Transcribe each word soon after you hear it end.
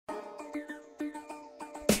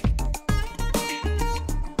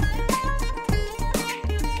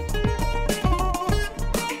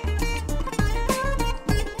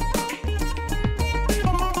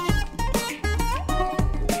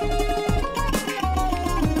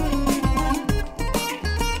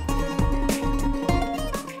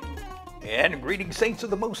Greetings, saints of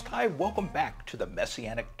the Most High. Welcome back to the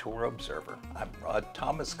Messianic Torah Observer. I'm Rod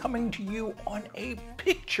Thomas, coming to you on a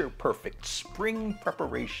picture-perfect spring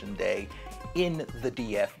preparation day in the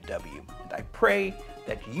DFW. And I pray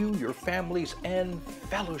that you, your families, and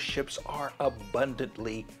fellowships are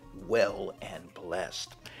abundantly well and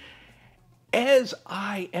blessed. As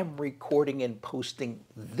I am recording and posting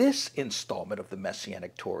this installment of the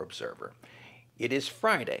Messianic Torah Observer, it is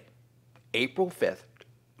Friday, April 5th,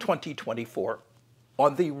 2024,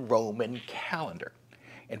 on the Roman calendar.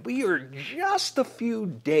 And we are just a few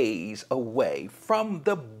days away from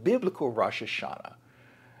the biblical Rosh Hashanah,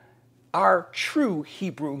 our true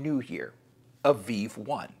Hebrew New Year, Aviv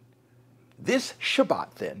 1. This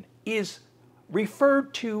Shabbat, then, is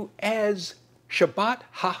referred to as Shabbat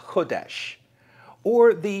HaChodesh,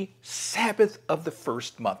 or the Sabbath of the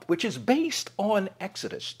first month, which is based on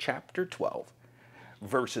Exodus chapter 12,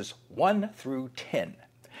 verses 1 through 10.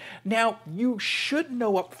 Now, you should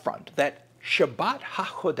know up front that Shabbat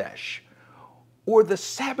HaChodesh, or the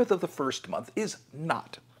Sabbath of the first month, is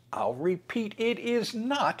not, I'll repeat, it is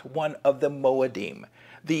not one of the Moedim,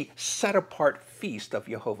 the set-apart feast of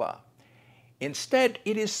Yehovah. Instead,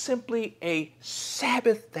 it is simply a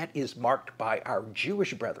Sabbath that is marked by our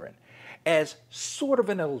Jewish brethren as sort of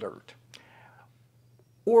an alert,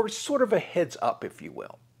 or sort of a heads up, if you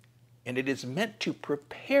will. And it is meant to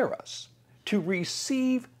prepare us to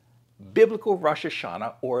receive biblical Rosh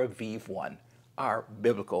Hashanah, or Aviv 1, our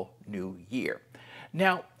biblical New Year.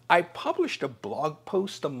 Now, I published a blog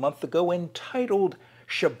post a month ago entitled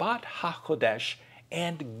Shabbat HaChodesh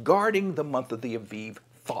and Guarding the Month of the Aviv,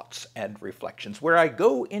 Thoughts and Reflections, where I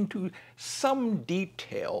go into some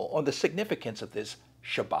detail on the significance of this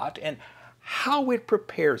Shabbat and how it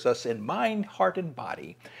prepares us in mind, heart, and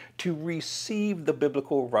body to receive the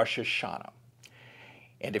biblical Rosh Hashanah.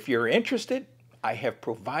 And if you're interested, I have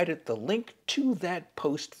provided the link to that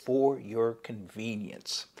post for your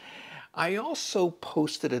convenience. I also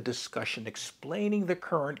posted a discussion explaining the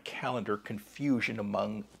current calendar confusion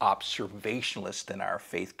among observationalists in our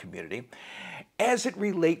faith community as it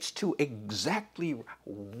relates to exactly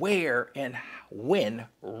where and when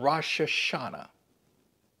Rosh Hashanah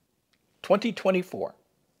 2024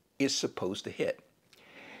 is supposed to hit.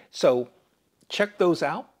 So check those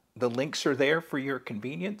out. The links are there for your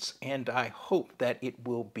convenience, and I hope that it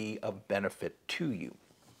will be of benefit to you.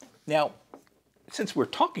 Now, since we're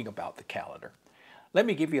talking about the calendar, let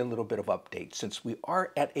me give you a little bit of update since we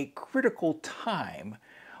are at a critical time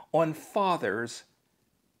on Father's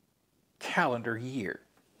calendar year.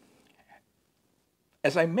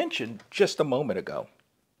 As I mentioned just a moment ago,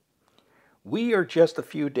 we are just a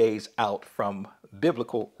few days out from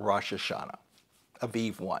biblical Rosh Hashanah,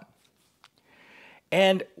 Aviv 1.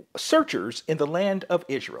 And searchers in the land of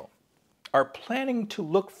Israel are planning to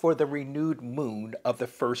look for the renewed moon of the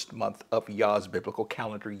first month of Yah's biblical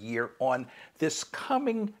calendar year on this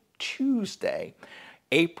coming Tuesday,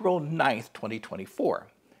 April 9th, 2024.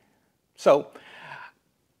 So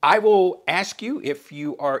I will ask you if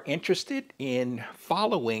you are interested in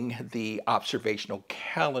following the observational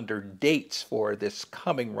calendar dates for this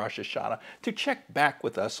coming Rosh Hashanah to check back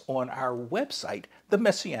with us on our website,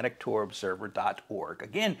 themessianictorahobserver.org.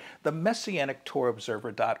 Again,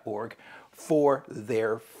 themessianictorahobserver.org for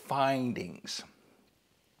their findings.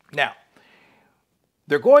 Now,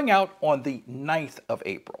 they're going out on the 9th of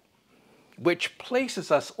April, which places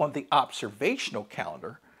us on the observational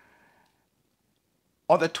calendar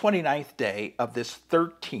on the 29th day of this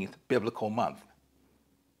 13th biblical month.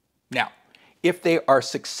 Now, if they are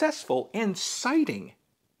successful in sighting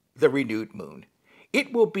the renewed moon,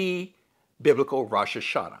 it will be biblical Rosh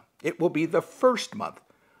Hashanah. It will be the first month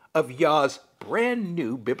of Yah's brand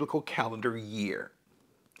new biblical calendar year.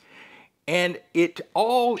 And it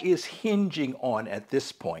all is hinging on, at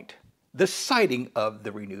this point, the sighting of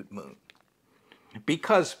the renewed moon.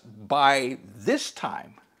 Because by this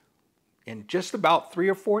time, in just about 3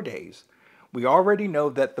 or 4 days, we already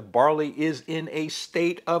know that the barley is in a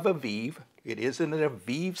state of Aviv. It is in an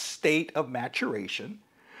Aviv state of maturation.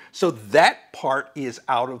 So that part is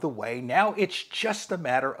out of the way. Now it's just a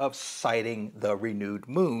matter of sighting the renewed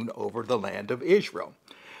moon over the land of Israel.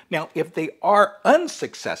 Now, if they are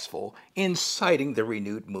unsuccessful in sighting the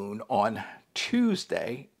renewed moon on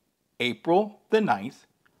Tuesday, April the 9th,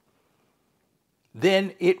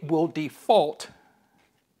 then it will default.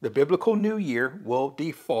 The biblical New Year will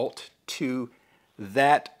default to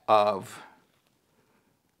that of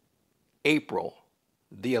April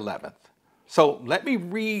the 11th. So let me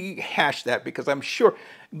rehash that because I'm sure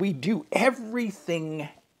we do everything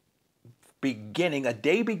beginning, a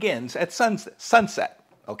day begins at sunset.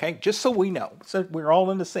 okay? Just so we know, so we're all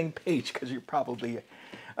on the same page, because you're probably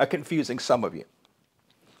confusing some of you.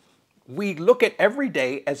 We look at every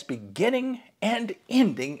day as beginning and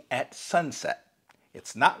ending at sunset.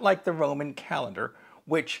 It's not like the Roman calendar,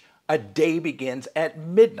 which a day begins at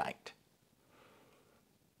midnight.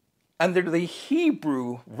 Under the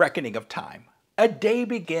Hebrew reckoning of time, a day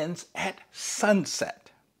begins at sunset.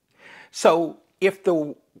 So if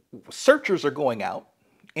the searchers are going out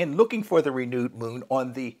and looking for the renewed moon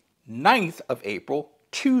on the 9th of April,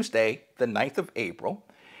 Tuesday, the 9th of April,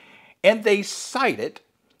 and they sight it,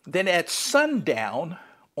 then at sundown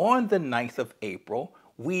on the 9th of April,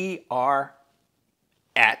 we are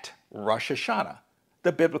at Rosh Hashanah,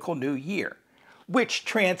 the biblical New Year, which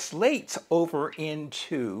translates over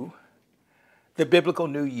into the biblical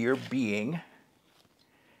New Year being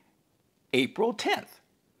April 10th.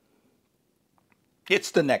 It's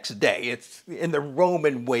the next day. It's in the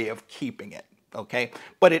Roman way of keeping it, okay?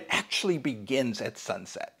 But it actually begins at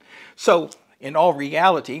sunset. So in all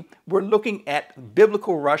reality, we're looking at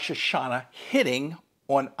biblical Rosh Hashanah hitting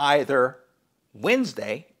on either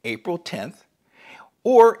Wednesday, April 10th,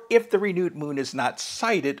 or if the renewed moon is not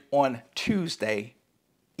sighted on Tuesday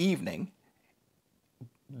evening,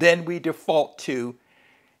 then we default to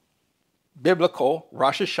biblical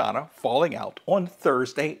Rosh Hashanah falling out on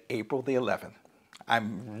Thursday, April the 11th.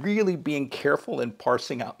 I'm really being careful in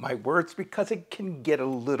parsing out my words because it can get a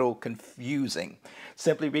little confusing,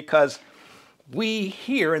 simply because we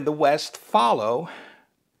here in the West follow,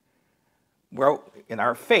 well, in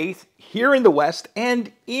our faith, here in the West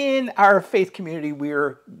and in our faith community,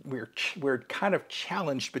 we're kind of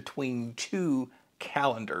challenged between two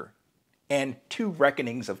calendar and two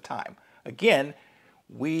reckonings of time. Again,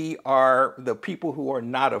 we are the people who are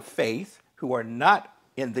not of faith, who are not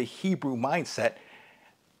in the Hebrew mindset,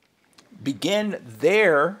 begin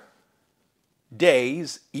their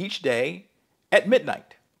days each day at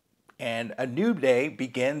midnight. And a new day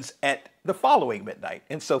begins at the following midnight,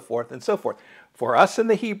 and so forth and so forth. For us in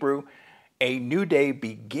the Hebrew, a new day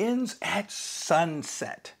begins at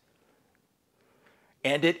sunset.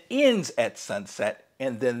 And it ends at sunset,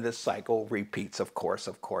 and then the cycle repeats, of course,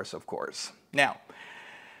 of course, of course. Now,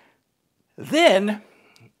 then,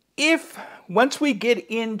 if once we get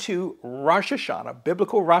into Rosh Hashanah,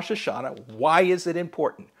 biblical Rosh Hashanah, why is it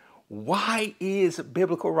important? Why is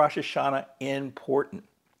biblical Rosh Hashanah important?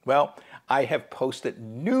 Well, I have posted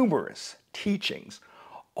numerous teachings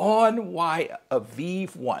on why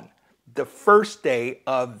Aviv 1, the first day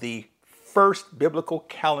of the first biblical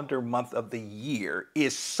calendar month of the year,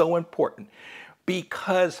 is so important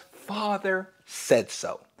because Father said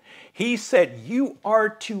so. He said, you are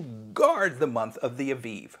to guard the month of the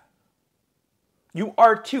Aviv. You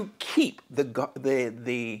are to keep the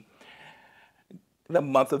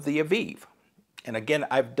month of the Aviv. And again,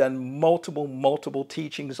 I've done multiple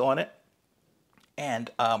teachings on it. And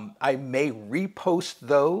I may repost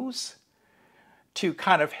those to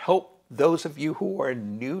kind of help those of you who are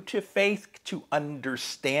new to faith to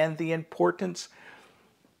understand the importance.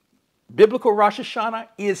 Biblical Rosh Hashanah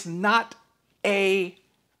is not a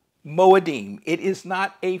Moedim. It is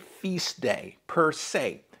not a feast day per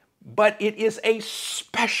se, but it is a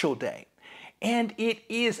special day. And it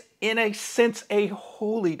is, in a sense, a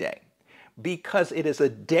holy day because it is a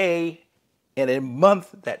day and a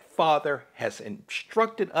month that Father has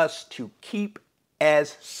instructed us to keep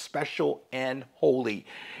as special and holy.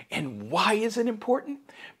 And why is it important?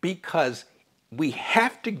 Because we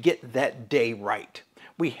have to get that day right.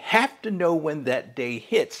 We have to know when that day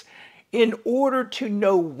hits in order to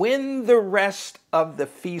know when the rest of the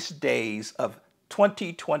feast days of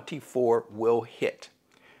 2024 will hit.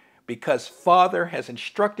 Because Father has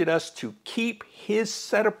instructed us to keep his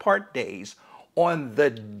set apart days on the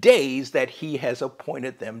days that he has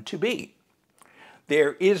appointed them to be.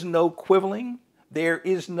 There is no quibbling. There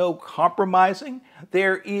is no compromising.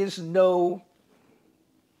 There is no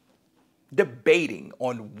debating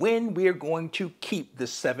on when we're going to keep the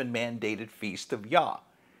 7 mandated feast of Yah.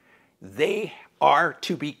 They are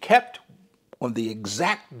to be kept on the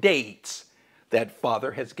exact dates that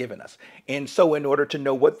Father has given us. And so in order to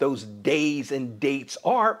know what those days and dates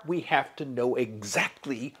are, we have to know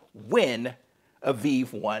exactly when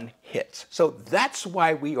Aviv 1 hits. So that's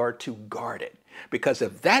why we are to guard it. Because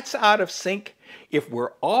if that's out of sync, if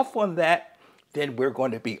we're off on that, then we're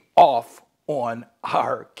going to be off on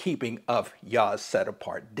our keeping of Yah's set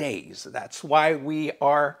apart days. That's why we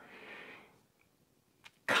are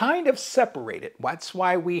kind of separated. That's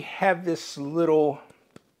why we have this little,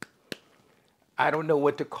 I don't know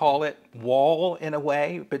what to call it, wall in a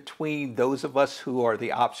way between those of us who are the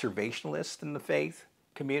observationists in the faith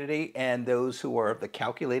community and those who are of the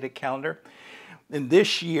calculated calendar. And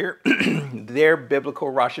this year, their biblical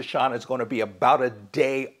Rosh Hashanah is going to be about a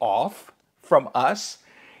day off from us.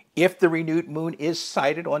 If the renewed moon is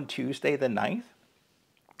sighted on Tuesday the 9th,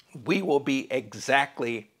 we will be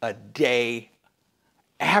exactly a day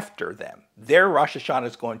after them. Their Rosh Hashanah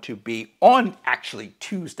is going to be on actually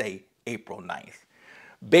Tuesday, April 9th,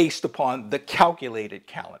 based upon the calculated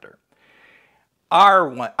calendar.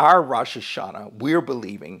 Our Rosh Hashanah, we're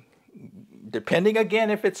believing, depending again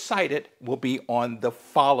if it's cited, will be on the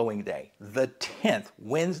following day, the 10th,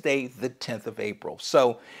 Wednesday, the 10th of April.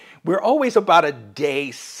 So we're always about a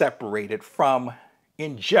day separated from,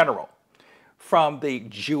 in general, from the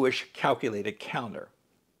Jewish calculated calendar.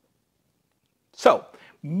 So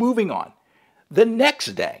moving on, the next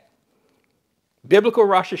day, biblical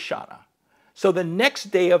Rosh Hashanah. So the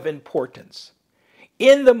next day of importance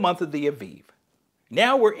in the month of the Aviv.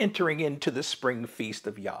 Now we're entering into the spring feast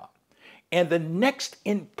of Yah. And the next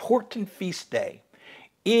important feast day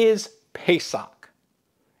is Pesach,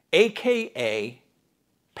 aka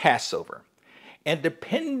Passover. And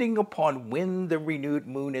depending upon when the renewed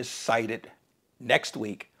moon is sighted next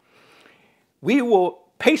week,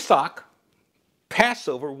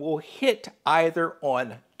 Passover will hit either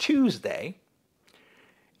on Tuesday,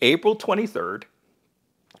 April 23rd,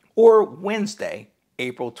 or Wednesday,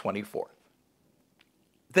 April 24th.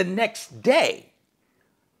 The next day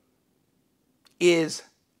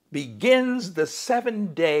begins the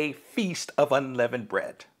 7-day feast of unleavened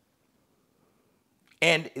bread.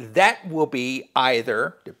 And that will be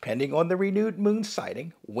either, depending on the renewed moon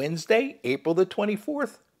sighting, Wednesday, April the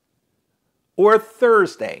 24th, or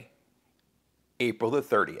Thursday, April the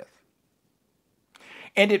 30th.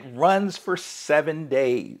 And it runs for 7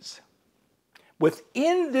 days.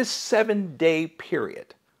 Within this 7-day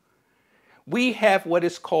period, we have what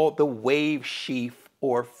is called the wave sheaf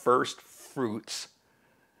or first fruits,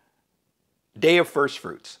 Day of First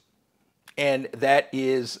Fruits. And that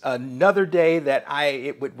is another day that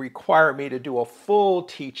it would require me to do a full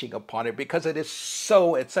teaching upon it because it's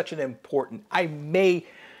such an important, I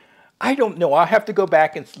don't know, I'll have to go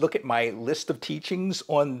back and look at my list of teachings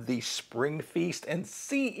on the spring feast and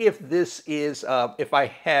see if this is, if I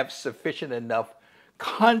have sufficient enough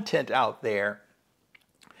content out there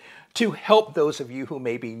to help those of you who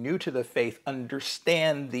may be new to the faith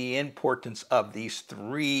understand the importance of these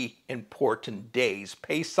 3 important days: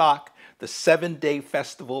 Pesach, the 7-day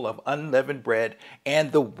festival of unleavened bread,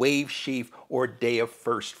 and the wave sheaf or Day of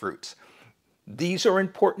First Fruits. These are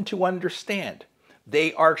important to understand.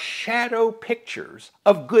 They are shadow pictures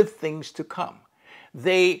of good things to come.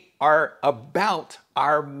 They are about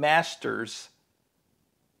our Master's,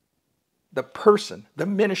 the person, the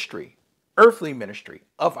ministry, earthly ministry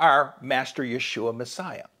of our Master Yeshua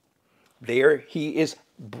Messiah. There he is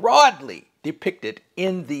broadly depicted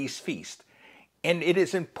in these feasts. And it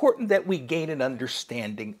is important that we gain an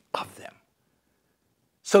understanding of them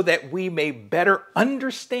so that we may better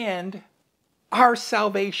understand our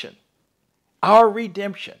salvation, our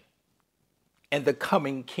redemption, and the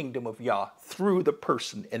coming kingdom of Yah through the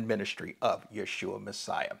person and ministry of Yeshua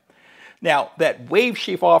Messiah. Now, that wave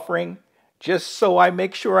sheaf offering, just so I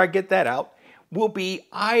make sure I get that out, will be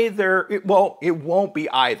either, it won't be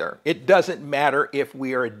either. It doesn't matter if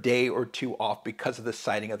we are a day or 2 off because of the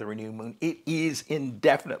sighting of the renewed moon. It is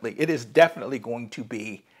definitely going to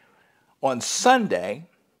be on Sunday,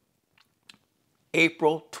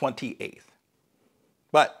 April 28th.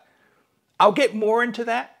 But I'll get more into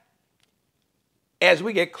that as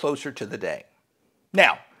we get closer to the day.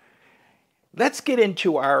 Now, let's get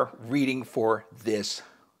into our reading for this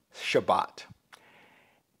Shabbat.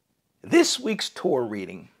 This week's Torah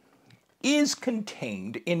reading is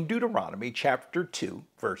contained in Deuteronomy chapter 2,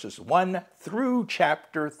 verses 1 through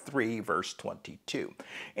chapter 3, verse 22.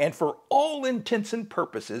 And for all intents and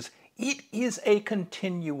purposes, it is a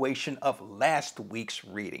continuation of last week's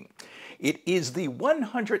reading. It is the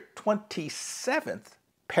 127th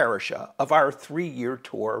Parashah of our 3-year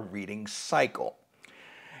Torah reading cycle.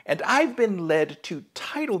 And I've been led to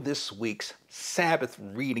title this week's Sabbath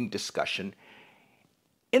reading discussion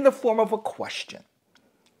in the form of a question.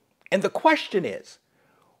 And the question is,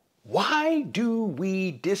 why do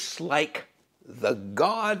we dislike the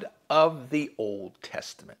God of the Old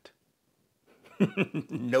Testament?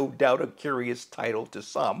 No doubt a curious title to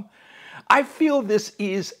some. I feel this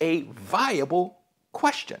is a viable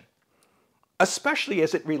question, especially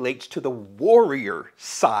as it relates to the warrior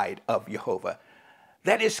side of Yehovah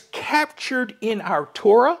that is captured in our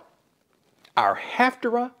Torah, our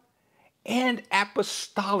Haftarah, and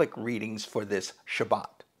apostolic readings for this Shabbat.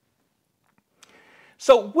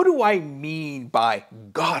 So what do I mean by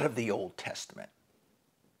God of the Old Testament?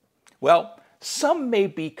 Well, some may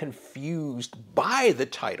be confused by the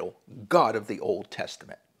title God of the Old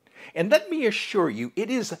Testament. And let me assure you, it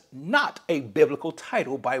is not a biblical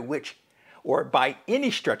title by which, or by any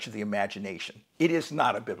stretch of the imagination, it is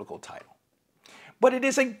not a biblical title. But it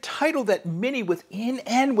is a title that many within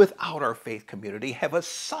and without our faith community have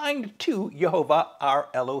assigned to Yehovah, our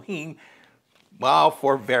Elohim, well,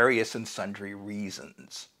 for various and sundry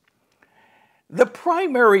reasons. The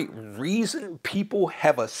primary reason people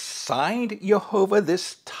have assigned Yehovah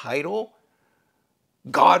this title,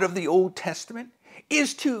 God of the Old Testament,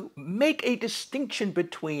 is to make a distinction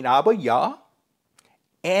between Abba Yah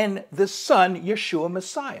and the Son, Yeshua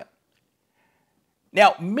Messiah.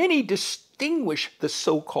 Now, many distinguish the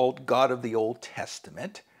so-called God of the Old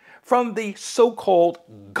Testament from the so-called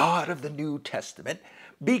God of the New Testament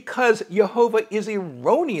because Yehovah is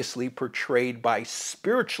erroneously portrayed by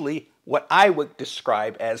what I would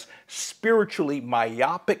describe as spiritually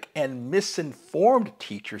myopic and misinformed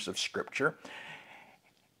teachers of Scripture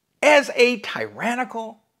as a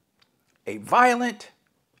tyrannical, a violent,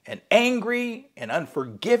 an angry, an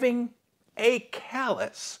unforgiving, a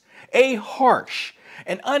callous, a harsh,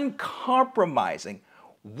 an uncompromising,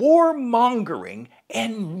 warmongering,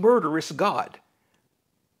 and murderous God,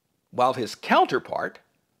 while his counterpart,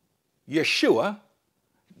 Yeshua,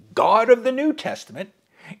 God of the New Testament,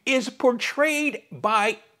 is portrayed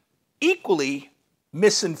by equally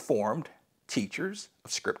misinformed teachers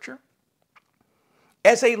of Scripture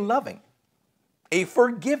as a loving, a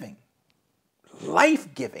forgiving,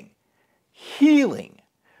 life-giving, healing,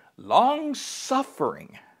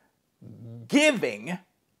 long-suffering, giving,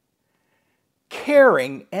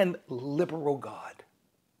 caring, and liberal God.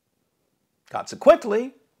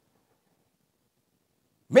 Consequently,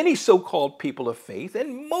 many so-called people of faith,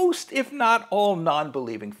 and most, if not all,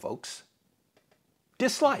 non-believing folks,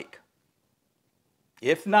 dislike,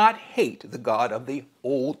 if not hate, the God of the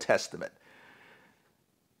Old Testament,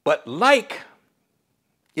 but like,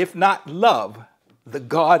 if not love, the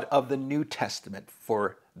God of the New Testament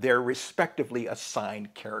for their respectively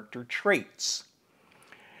assigned character traits.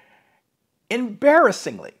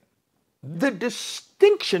 Embarrassingly, the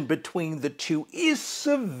distinction between the two is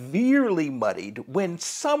severely muddied when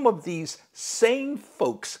some of these same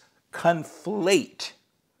folks conflate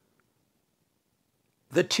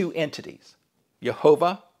the two entities,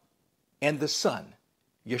 Yehovah and the Son,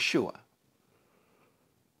 Yeshua.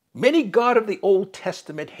 Many God of the Old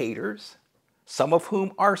Testament haters, some of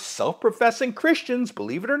whom are self-professing Christians,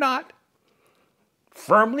 believe it or not,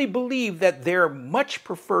 firmly believe that their much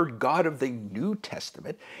preferred God of the New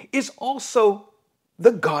Testament is also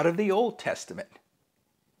the God of the Old Testament.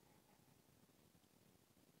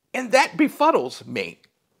 And that befuddles me,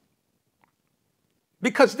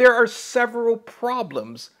 because there are several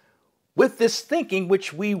problems with this thinking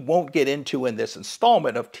which we won't get into in this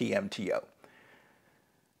installment of TMTO.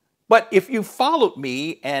 But if you followed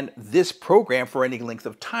me and this program for any length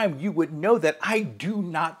of time, you would know that I do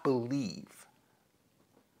not believe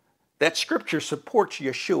that Scripture supports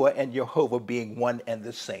Yeshua and Yehovah being one and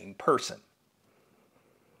the same person.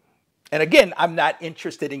 And again, I'm not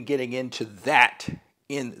interested in getting into that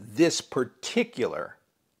in this particular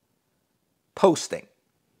posting,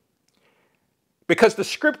 because the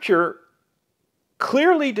Scripture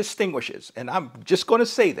clearly distinguishes, and I'm just going to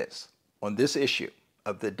say this on this issue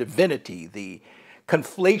of the divinity, the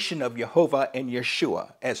conflation of Yehovah and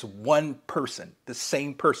Yeshua as one person, the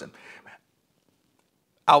same person.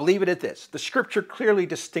 I'll leave it at this. The Scripture clearly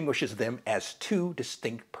distinguishes them as two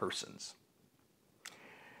distinct persons.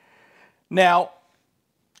 Now,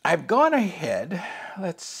 I've gone ahead,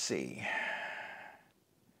 let's see.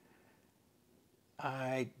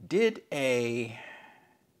 I did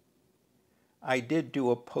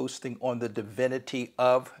do a posting on the divinity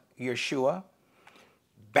of Yeshua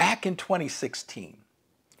back in 2016.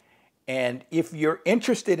 And if you're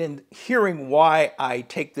interested in hearing why I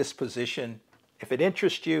take this position, if it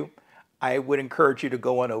interests you, I would encourage you to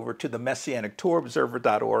go on over to the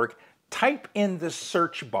MessianicTorahObserver.org, type in the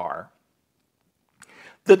search bar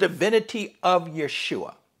the divinity of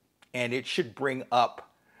Yeshua, and it should bring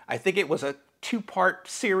up, I think it was a two-part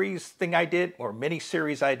series thing I did, or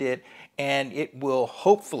mini-series I did, and it will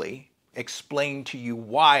hopefully explain to you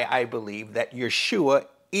why I believe that Yeshua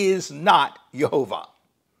is not Yehovah.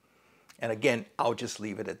 And again, I'll just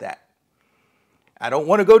leave it at that. I don't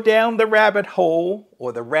want to go down the rabbit hole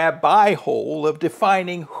or the rabbi hole of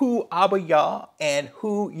defining who Abba Yah and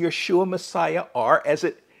who Yeshua Messiah are, as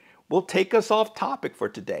it will take us off topic for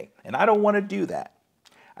today. And I don't want to do that.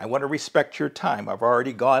 I want to respect your time. I've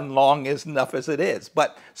already gone long enough as it is.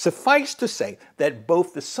 But suffice to say that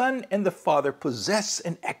both the Son and the Father possess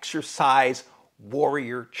and exercise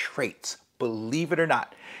warrior traits, believe it or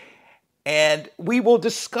not. And we will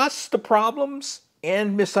discuss the problems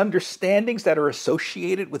and misunderstandings that are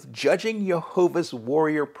associated with judging Yehovah's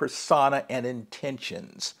warrior persona and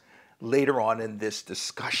intentions later on in this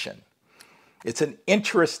discussion. It's an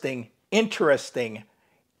interesting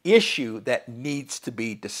issue that needs to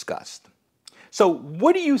be discussed. So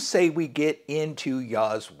what do you say we get into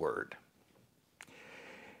Yah's word?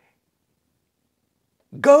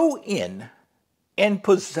 Go in and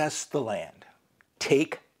possess the land.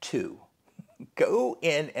 Take 2. Go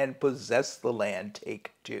in and possess the land.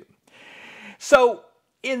 Take 2. So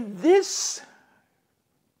in this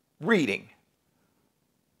reading,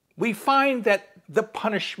 we find that the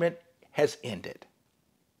punishment has ended.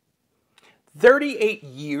 38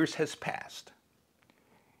 years has passed.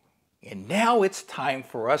 And now it's time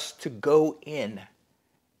for us to go in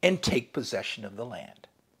and take possession of the land.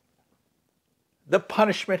 The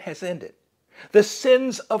punishment has ended. The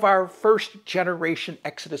sins of our first generation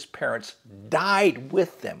Exodus parents died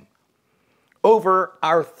with them over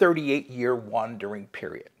our 38-year wandering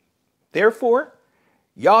period. Therefore,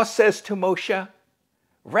 Yah says to Moshe,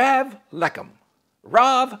 Rav Lechem,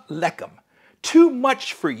 too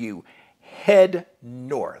much for you, head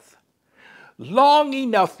north. Long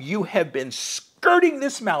enough you have been skirting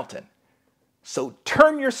this mountain, so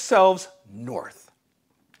turn yourselves north.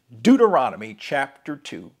 Deuteronomy chapter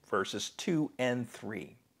 2, verses 2 and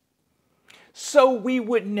 3. So we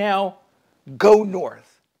would now go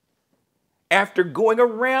north after going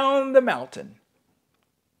around the mountain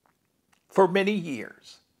for many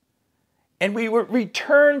years. And we would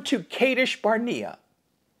return to Kadesh Barnea,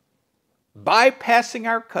 bypassing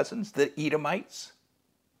our cousins, the Edomites.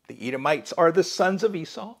 The Edomites are the sons of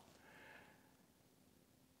Esau,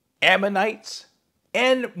 Ammonites,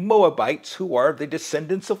 and Moabites, who are the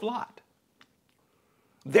descendants of Lot.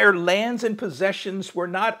 Their lands and possessions were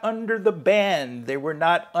not under the ban. We're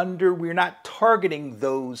not targeting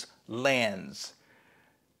those lands.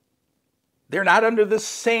 They're not under the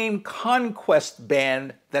same conquest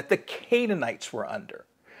ban that the Canaanites were under,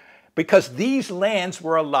 because these lands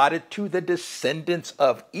were allotted to the descendants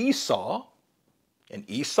of Esau, and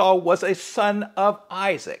Esau was a son of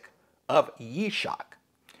Isaac, of Yishak,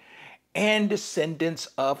 and descendants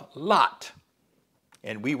of Lot.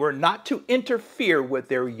 And we were not to interfere with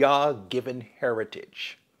their Yah-given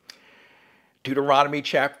heritage. Deuteronomy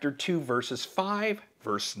chapter 2, verses 5,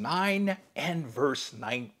 verse 9, and verse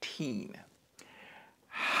 19.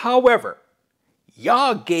 However,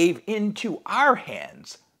 Yah gave into our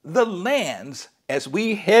hands the lands as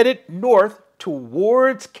we headed north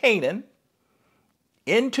towards Canaan,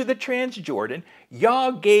 into the Transjordan.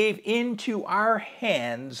 Yah gave into our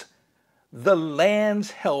hands the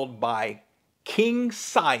lands held by King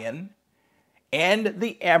Sihon and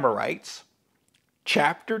the Amorites,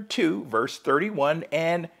 chapter 2, verse 31,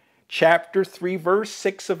 and chapter 3, verse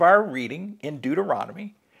 6 of our reading in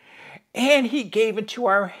Deuteronomy. And he gave into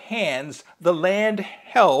our hands the land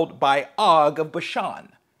held by Og of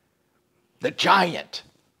Bashan, the giant.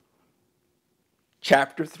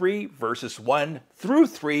 Chapter 3, verses 1 through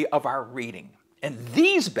 3 of our reading. And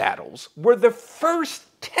these battles were the first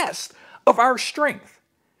test of our strength,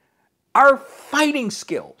 our fighting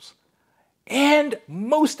skills, and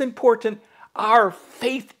most important, our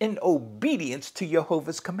faith and obedience to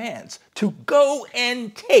Yehovah's commands to go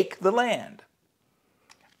and take the land.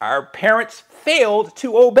 Our parents failed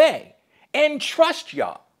to obey and trust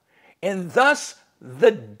Yah, and thus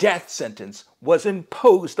the death sentence was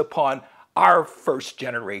imposed upon our first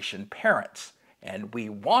generation parents. And we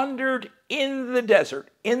wandered in the desert,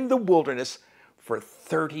 in the wilderness, for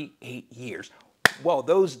 38 years. Well,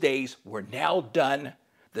 those days were now done.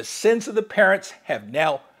 The sins of the parents have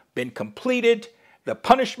now been completed. The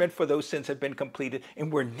punishment for those sins have been completed,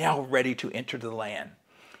 and we're now ready to enter the land.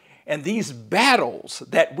 And these battles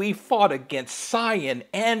that we fought against Sihon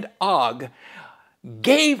and Og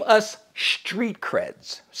gave us street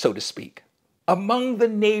creds, so to speak, among the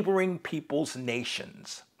neighboring peoples'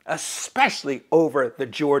 nations, especially over the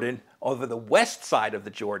Jordan, over the west side of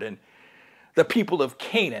the Jordan. The people of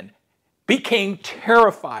Canaan became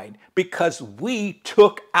terrified because we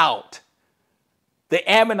took out the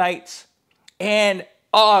Ammonites and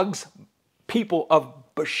Og's people of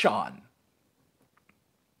Bashan.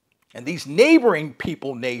 And these neighboring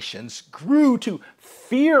people nations grew to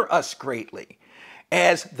fear us greatly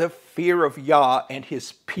as the fear of Yah and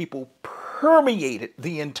his people permeated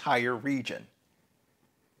the entire region.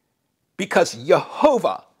 Because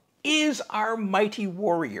Yehovah is our mighty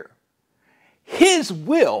warrior. His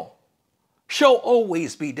will shall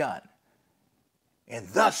always be done. And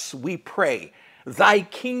thus we pray, thy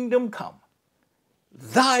kingdom come,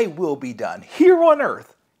 thy will be done here on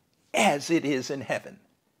earth as it is in heaven.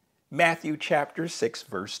 Matthew chapter 6,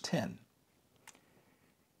 verse 10.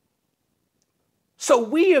 So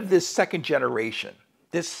we of this second generation,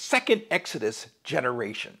 this second Exodus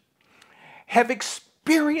generation, have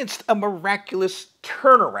experienced a miraculous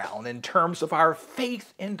turnaround in terms of our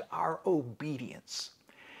faith and our obedience.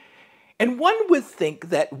 And one would think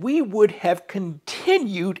that we would have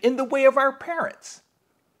continued in the way of our parents,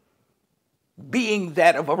 being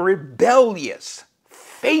that of a rebellious,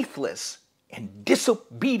 faithless, and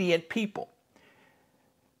disobedient people.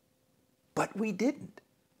 But we didn't.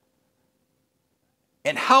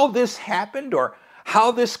 And how this happened or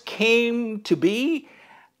how this came to be,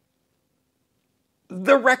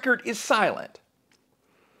 the record is silent.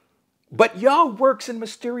 But Yah works in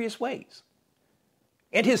mysterious ways.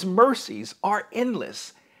 And his mercies are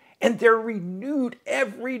endless, and they're renewed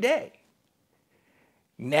every day.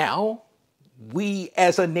 Now, we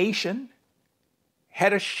as a nation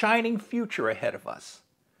had a shining future ahead of us,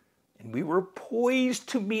 and we were poised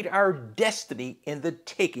to meet our destiny in the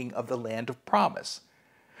taking of the land of promise.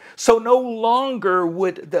 So no longer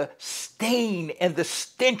would the stain and the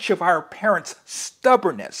stench of our parents'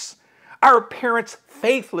 stubbornness, our parents'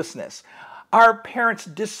 faithlessness, our parents'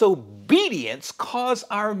 disobedience cause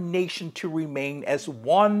our nation to remain as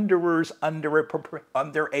wanderers under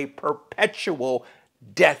a perpetual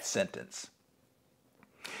death sentence.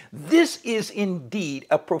 This is indeed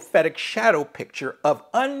a prophetic shadow picture of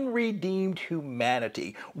unredeemed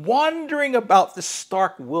humanity, wandering about the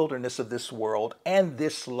stark wilderness of this world and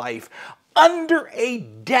this life under a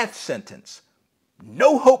death sentence.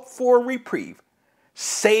 No hope for reprieve,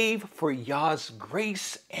 save for Yah's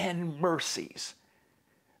grace and mercies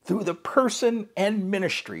through the person and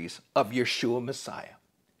ministries of Yeshua Messiah.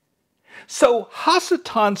 So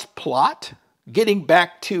Hasatan's plot, getting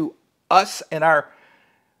back to us and our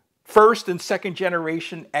first and second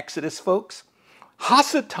generation Exodus folks,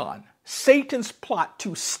 Hasatan, Satan's plot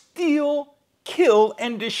to steal, kill,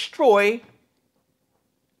 and destroy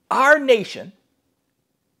our nation,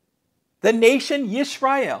 the nation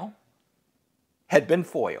Yisrael, had been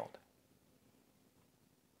foiled.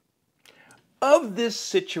 Of this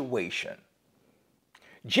situation,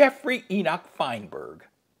 Jeffrey Enoch Feinberg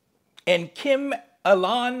and Kim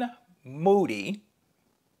Alan Moody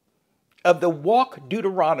of the Walk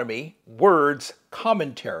Deuteronomy Words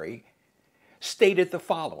Commentary stated the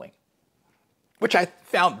following, which I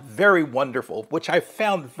found very wonderful, which I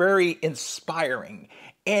found very inspiring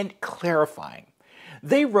and clarifying.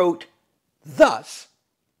 They wrote, "Thus,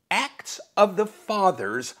 acts of the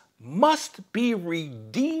fathers must be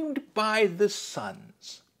redeemed by the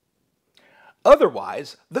sons.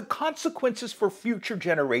 Otherwise, the consequences for future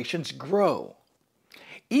generations grow.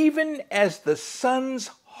 Even as the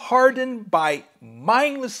sons harden by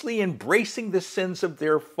mindlessly embracing the sins of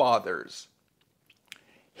their fathers,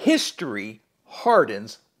 history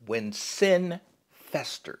hardens when sin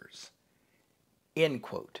festers." End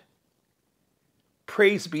quote.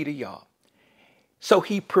 Praise be to Yah. So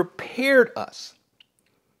he prepared us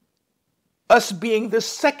being the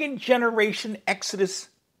second generation Exodus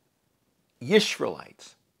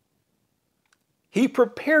Yisraelites. He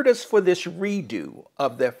prepared us for this redo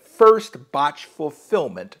of the first batch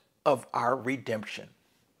fulfillment of our redemption.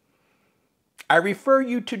 I refer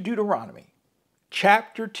you to Deuteronomy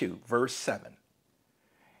chapter 2, verse 7.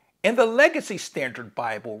 And the Legacy Standard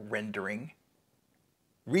Bible rendering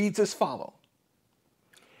reads as follows.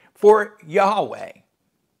 "For Yahweh,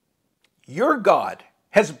 your God,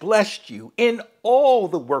 has blessed you in all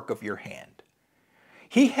the work of your hand.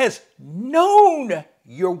 He has known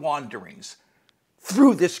your wanderings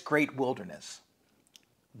through this great wilderness.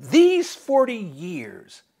 These 40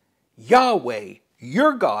 years, Yahweh,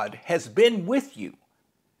 your God, has been with you.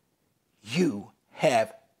 You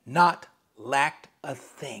have not lacked a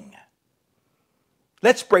thing."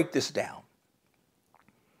 Let's break this down.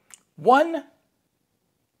 1,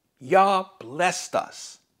 Yah blessed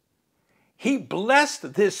us. He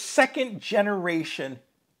blessed this second generation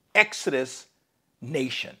Exodus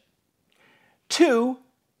nation. 2,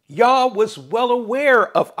 Yah was well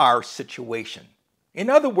aware of our situation. In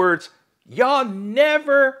other words, Yah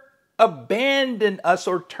never abandoned us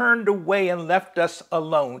or turned away and left us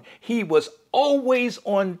alone. He was always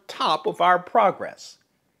on top of our progress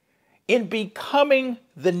in becoming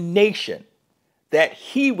the nation that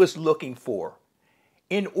he was looking for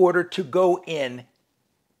in order to go in,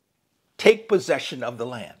 take possession of the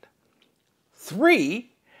land.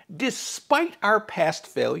 3, Despite our past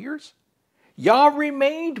failures, Yah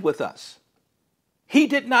remained with us. He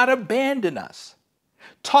did not abandon us.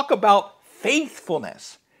 Talk about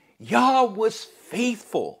faithfulness. Yah was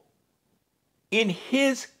faithful in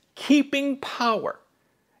his keeping power,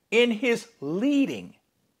 in his leading,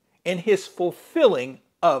 in his fulfilling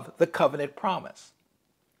of the covenant promise.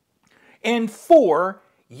 And 4,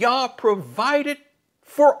 Yah provided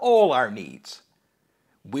for all our needs.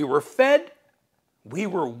 We were fed, we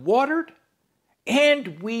were watered,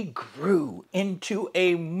 and we grew into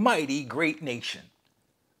a mighty great nation.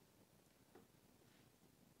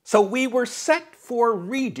 So we were set for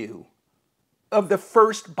redo of the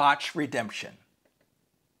first botched redemption.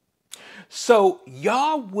 So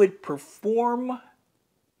Yah would perform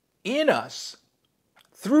in us,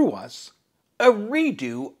 through us, a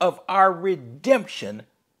redo of our redemption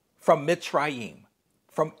from Mitzrayim,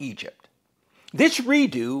 from Egypt. This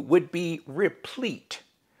redo would be replete,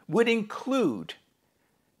 would include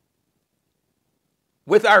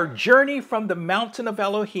with our journey from the mountain of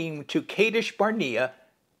Elohim to Kadesh Barnea,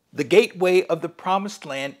 the gateway of the promised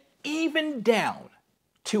land, even down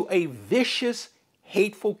to a vicious,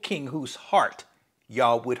 hateful king whose heart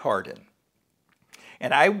Yah would harden.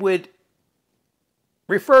 And I would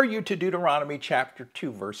refer you to Deuteronomy chapter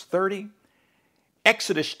 2, verse 30,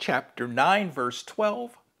 Exodus chapter 9, verse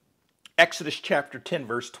 12, Exodus chapter 10,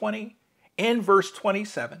 verse 20, and verse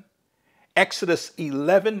 27, Exodus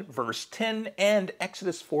 11, verse 10, and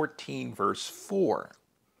Exodus 14, verse 4.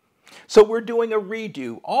 So we're doing a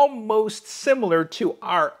redo almost similar to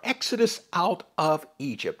our exodus out of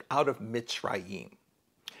Egypt, out of Mitzrayim.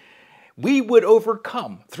 We would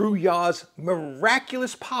overcome through Yah's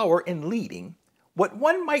miraculous power in leading what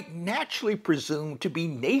one might naturally presume to be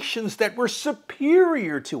nations that were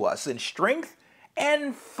superior to us in strength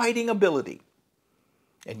and fighting ability.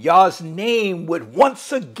 And Yah's name would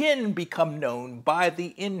once again become known by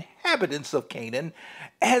the inhabitants of Canaan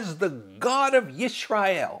as the God of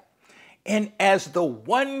Yisrael and as the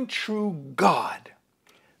one true God.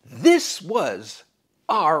 This was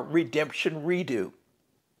our redemption redo.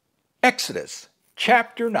 Exodus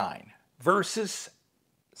chapter 9, verses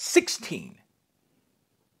 16.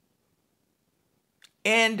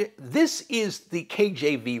 And this is the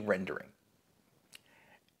KJV rendering.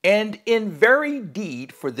 And in very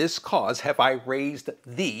deed for this cause have I raised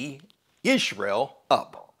thee, Israel,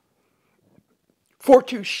 up, for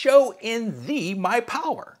to show in thee my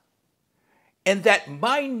power, and that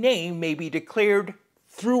my name may be declared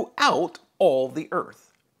throughout all the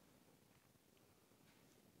earth.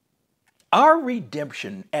 Our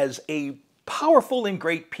redemption as a powerful and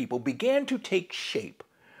great people began to take shape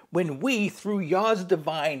when we, through Yah's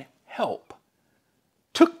divine help,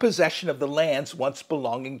 took possession of the lands once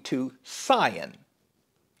belonging to Sion,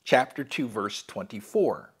 chapter 2, verse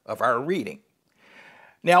 24 of our reading.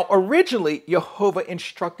 Now, originally, Yehovah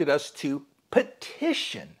instructed us to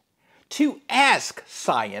petition, to ask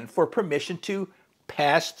Sion for permission to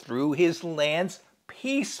pass through his lands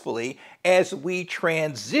peacefully as we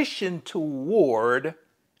transition toward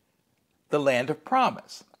the land of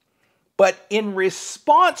promise. But in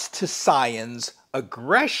response to Sion's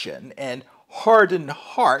aggression and hardened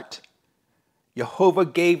heart,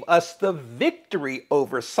 Yehovah gave us the victory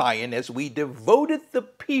over Sion as we devoted the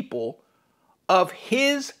people of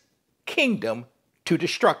his kingdom to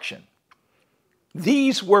destruction.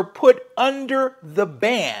 These were put under the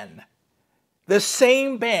ban, the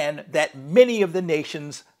same ban that many of the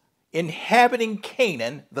nations inhabiting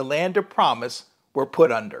Canaan, the land of promise, were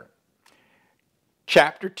put under.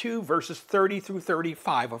 Chapter 2, verses 30 through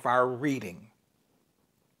 35 of our reading.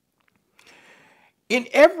 In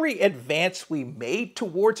every advance we made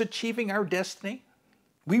towards achieving our destiny,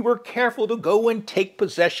 we were careful to go and take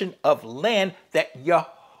possession of land that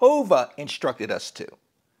Yehovah instructed us to.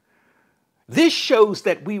 This shows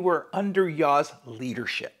that we were under Yah's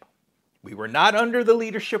leadership. We were not under the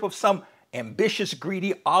leadership of some ambitious,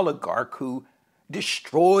 greedy oligarch who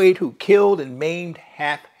destroyed, who killed, and maimed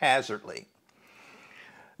haphazardly.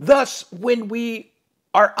 Thus, when we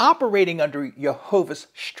are operating under Yehovah's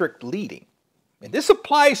strict leading, and this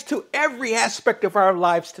applies to every aspect of our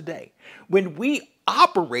lives today, when we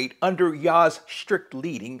operate under Yah's strict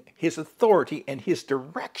leading, his authority, and his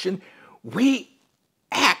direction, we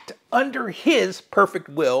act under his perfect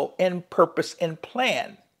will and purpose and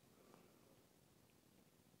plan.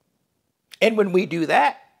 And when we do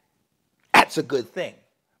that, that's a good thing,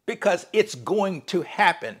 because it's going to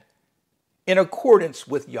happen in accordance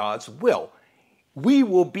with Yah's will. We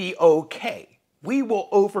will be okay. We will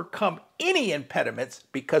overcome any impediments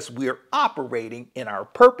because we're operating in our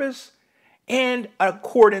purpose and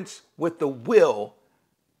accordance with the will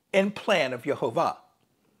and plan of Yehovah.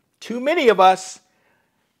 Too many of us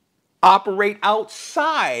operate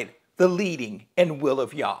outside the leading and will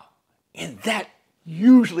of Yah, and that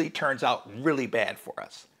usually turns out really bad for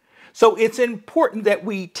us. So it's important that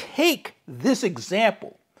we take this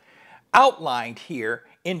example outlined here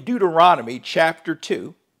in Deuteronomy chapter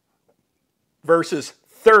 2, verses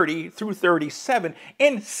 30 through 37,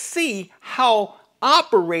 and see how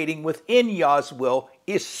operating within Yah's will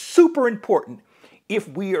is super important if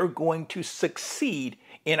we are going to succeed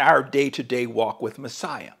in our day-to-day walk with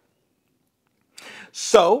Messiah.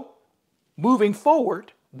 So, moving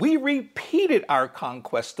forward, we repeated our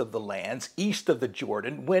conquest of the lands east of the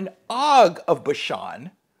Jordan when Og of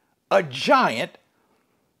Bashan, a giant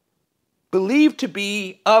believed to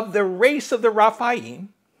be of the race of the Raphaim,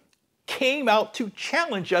 came out to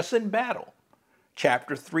challenge us in battle.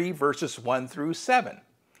 Chapter 3, verses 1 through 7.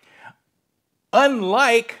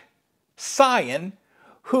 Unlike Sihon,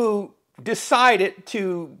 who decided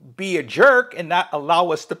to be a jerk and not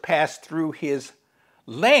allow us to pass through his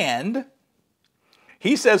land,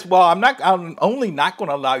 he says, well, I'm only not going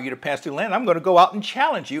to allow you to pass through land. I'm going to go out and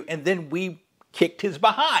challenge you. And then we kicked his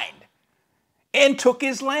behind and took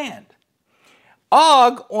his land.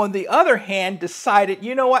 Og, on the other hand, decided,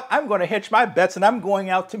 you know what, I'm going to hedge my bets and I'm going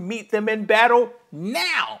out to meet them in battle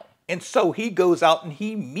now. And so he goes out and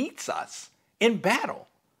he meets us in battle.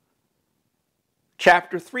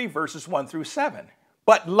 Chapter 3, verses 1 through 7.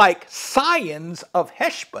 But like Scions of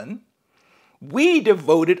Heshbon, we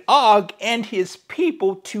devoted Og and his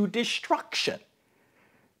people to destruction.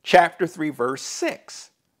 Chapter 3, verse 6.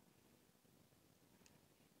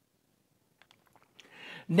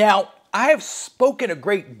 Now, I have spoken a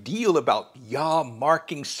great deal about Yah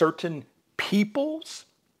marking certain peoples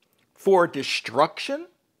for destruction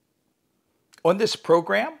on this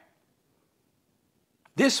program.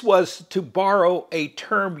 This was, to borrow a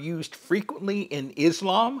term used frequently in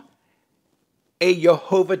Islam, a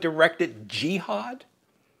Yehovah-directed jihad,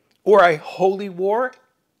 or a holy war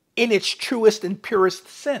in its truest and purest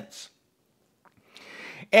sense.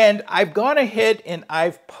 And I've gone ahead and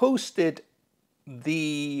I've posted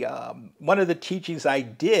one of the teachings I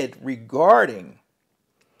did regarding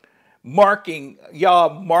Yah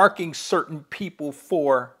marking certain people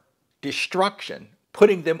for destruction,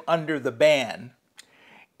 putting them under the ban.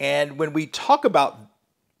 And when we talk about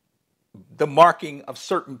the marking of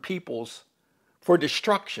certain peoples for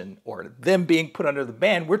destruction, or them being put under the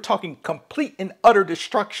ban, we're talking complete and utter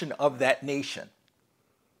destruction of that nation.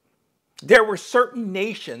 There were certain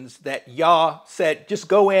nations that Yah said, just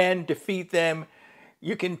go in, defeat them.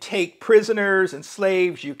 You can take prisoners and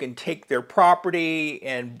slaves, you can take their property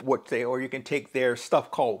and or you can take their stuff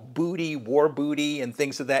called booty, war booty, and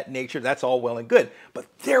things of that nature. That's all well and good. But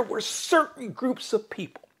there were certain groups of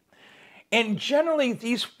people. And generally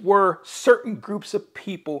these were certain groups of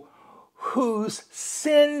people whose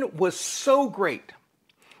sin was so great,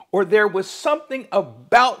 or there was something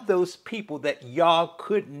about those people that Yah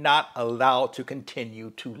could not allow to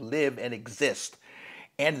continue to live and exist.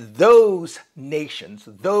 And those nations,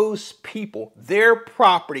 those people, their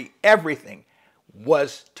property, everything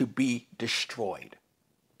was to be destroyed,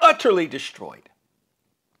 utterly destroyed.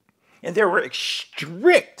 And there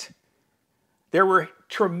were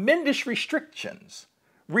tremendous restrictions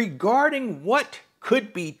regarding what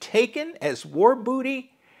could be taken as war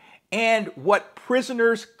booty and what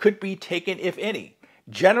prisoners could be taken, if any.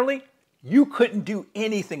 Generally, you couldn't do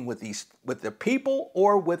anything with the people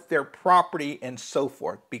or with their property and so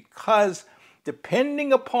forth, because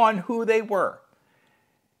depending upon who they were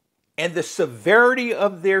and the severity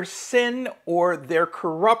of their sin or their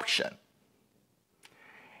corruption,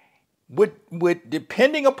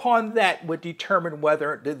 depending upon that would determine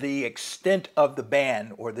whether the extent of the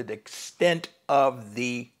ban or the extent of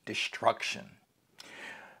the destruction.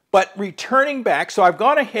 But returning back, so I've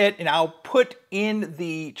gone ahead and I'll put in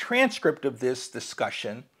the transcript of this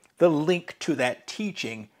discussion the link to that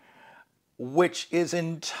teaching, which is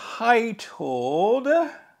entitled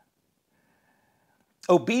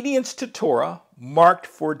Obedience to Torah Marked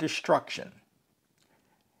for Destruction.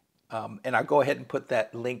 And I'll go ahead and put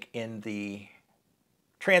that link in the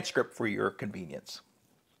transcript for your convenience.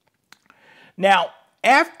 Now,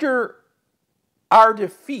 after their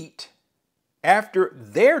defeat,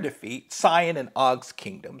 Sihon and Og's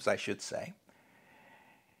kingdoms, I should say,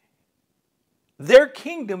 their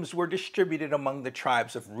kingdoms were distributed among the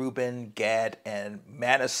tribes of Reuben, Gad, and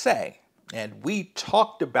Manasseh. And we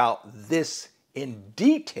talked about this in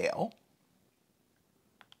detail.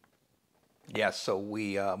 Yes, so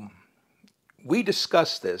we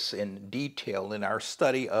discussed this in detail in our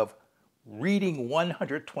study of Reading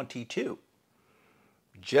 122.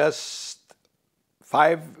 just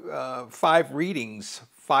five readings,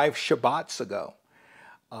 5 Shabbats ago.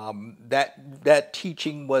 That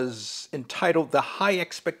teaching was entitled The High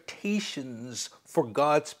Expectations for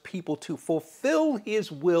God's People to Fulfill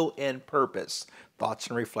His Will and Purpose. Thoughts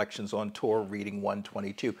and Reflections on Torah Reading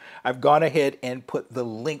 122. I've gone ahead and put the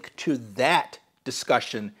link to that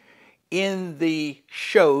discussion in the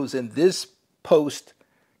shows in this post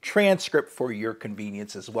transcript for your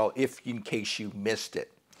convenience as well, in case you missed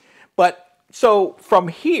it. But so from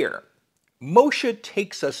here, Moshe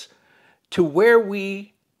takes us to where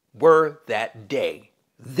we were that day,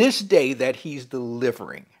 this day that he's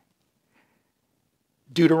delivering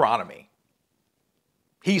Deuteronomy.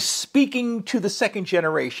 He's speaking to the second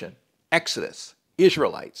generation, Exodus,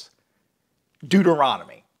 Israelites,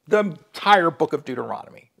 Deuteronomy. The entire book of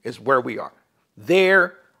Deuteronomy is where we are.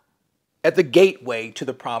 There at the gateway to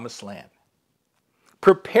the promised land,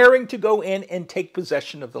 preparing to go in and take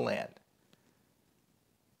possession of the land.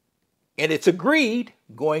 And it's agreed,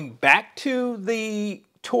 going back to the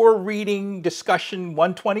Torah reading discussion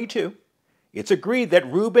 122, it's agreed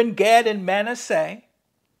that Reuben, Gad, and Manasseh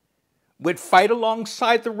would fight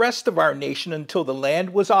alongside the rest of our nation until the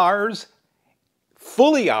land was ours,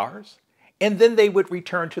 fully ours, and then they would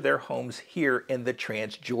return to their homes here in the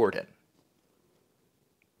Transjordan.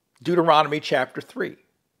 Deuteronomy chapter 3,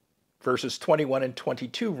 verses 21 and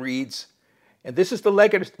 22 reads, and this is the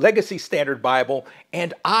Legacy Standard Bible,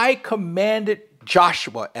 and I commanded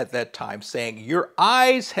Joshua at that time, saying, your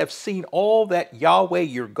eyes have seen all that Yahweh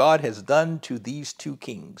your God has done to these 2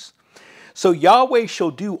 kings. So Yahweh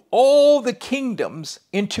shall do all the kingdoms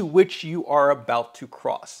into which you are about to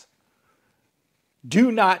cross.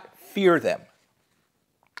 Do not fear them,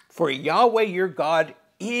 for Yahweh your God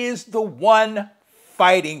is the one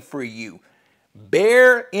fighting for you.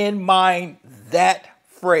 Bear in mind that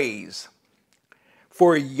phrase.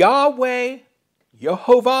 For Yahweh,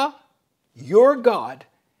 Yehovah, your God,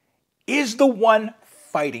 is the one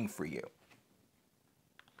fighting for you.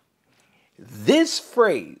 This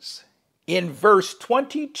phrase in verse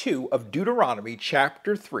 22 of Deuteronomy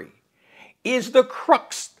chapter 3 is the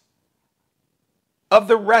crux of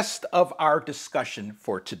the rest of our discussion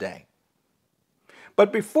for today.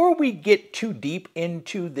 But before we get too deep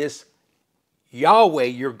into this, Yahweh,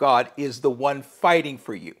 your God, is the one fighting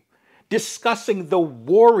for you, discussing the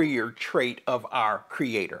warrior trait of our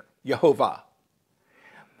Creator, Yehovah,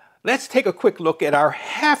 let's take a quick look at our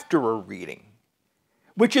Haftarah reading,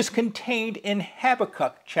 which is contained in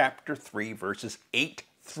Habakkuk chapter 3, verses 8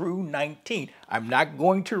 through 19. I'm not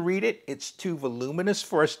going to read it. It's too voluminous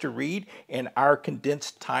for us to read in our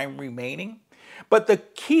condensed time remaining. But the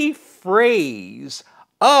key phrase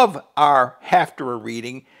of our Haftarah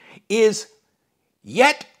reading is,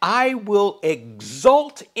 yet I will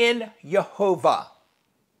exult in Yehovah.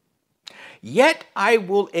 Yet I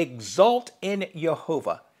will exult in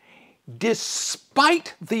Yehovah.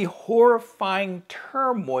 Despite the horrifying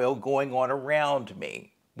turmoil going on around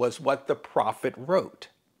me, was what the prophet wrote.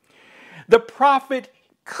 The prophet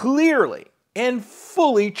clearly and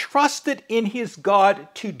fully trusted in his God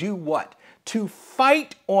to do what? To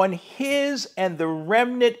fight on his and the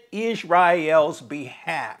remnant Israel's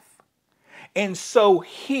behalf. And so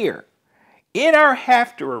here, in our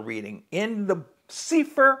Haftarah reading, in the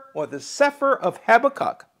Sefer or the Sefer of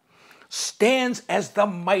Habakkuk, stands as the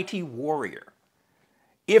mighty warrior,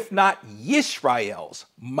 if not Yisrael's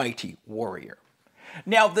mighty warrior.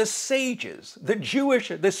 Now the sages,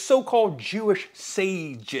 the so-called Jewish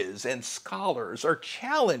sages and scholars are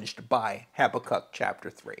challenged by Habakkuk chapter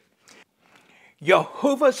 3.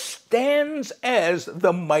 Yehovah stands as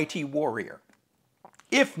the mighty warrior,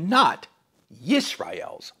 if not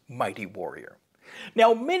Yisrael's mighty warrior.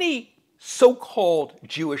 Now many so-called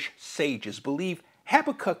Jewish sages believe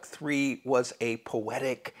Habakkuk 3 was a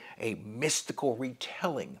poetic, a mystical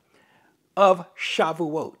retelling of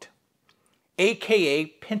Shavuot, aka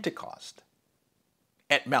Pentecost,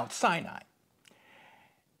 at Mount Sinai.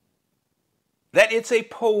 That it's a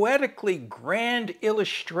poetically grand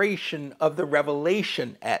illustration of the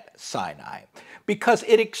revelation at Sinai because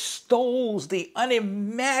it extols the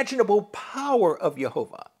unimaginable power of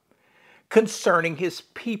Yehovah concerning his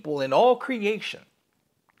people in all creation.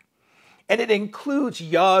 And it includes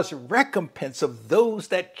Yah's recompense of those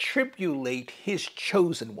that tribulate his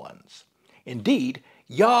chosen ones. Indeed,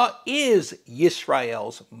 Yah is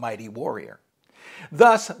Yisrael's mighty warrior.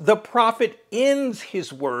 Thus, the prophet ends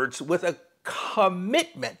his words with a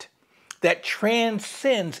commitment that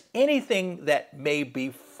transcends anything that may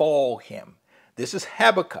befall him. This is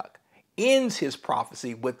Habakkuk, ends his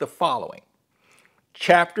prophecy with the following.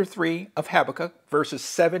 Chapter 3 of Habakkuk, verses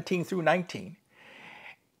 17 through 19.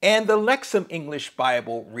 And the Lexham English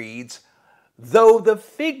Bible reads, though the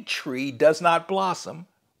fig tree does not blossom,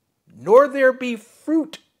 nor there be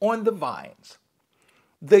fruit on the vines,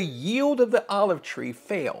 the yield of the olive tree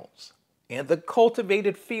fails, and the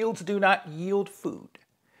cultivated fields do not yield food.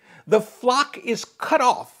 The flock is cut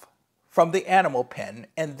off from the animal pen,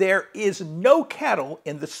 and there is no cattle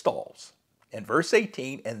in the stalls. In verse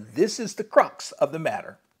 18, and this is the crux of the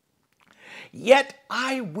matter, yet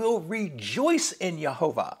I will rejoice in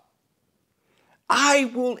Yehovah.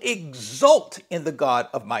 I will exult in the God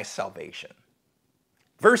of my salvation.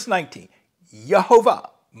 Verse 19, Yehovah,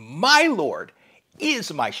 my Lord,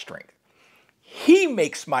 is my strength. He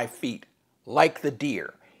makes my feet like the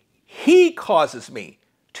deer. He causes me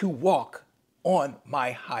to walk on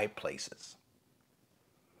my high places.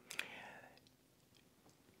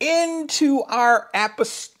 Into our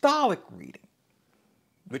apostolic reading,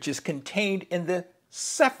 which is contained in the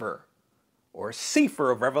Sefer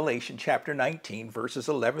of Revelation, chapter 19, verses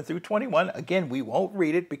 11 through 21. Again, we won't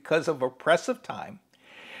read it because of oppressive time.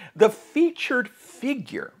 The featured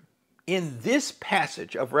figure in this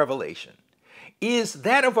passage of Revelation is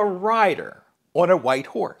that of a rider on a white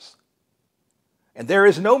horse. And there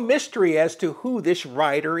is no mystery as to who this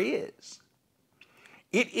rider is.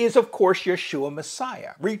 It is, of course, Yeshua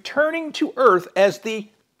Messiah, returning to earth as the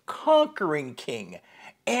conquering king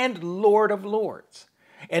and Lord of Lords.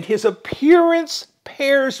 And his appearance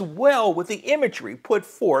pairs well with the imagery put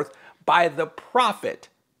forth by the prophet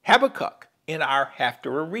Habakkuk in our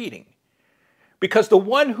Haftarah reading. Because the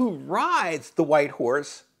one who rides the white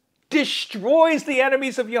horse destroys the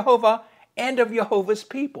enemies of Yehovah and of Yehovah's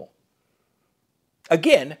people.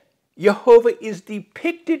 Again, Yehovah is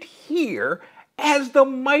depicted here as the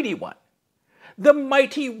mighty one, the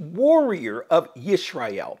mighty warrior of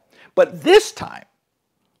Yisrael. But this time,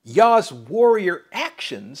 Yah's warrior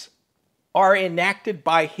actions are enacted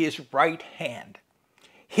by his right hand,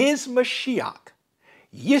 his Mashiach,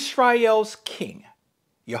 Yisrael's king,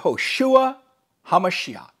 Yehoshua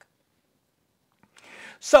HaMashiach.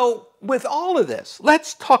 So with all of this,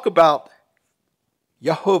 let's talk about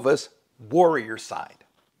Yehovah's warrior side.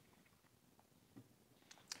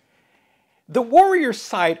 The warrior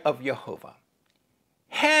side of Yehovah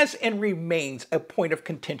has and remains a point of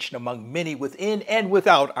contention among many within and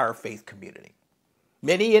without our faith community.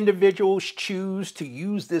 Many individuals choose to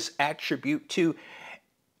use this attribute to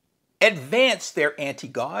advance their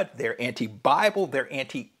anti-God, their anti-Bible, their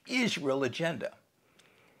anti-Israel agenda.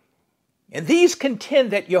 And these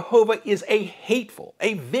contend that Yehovah is a hateful,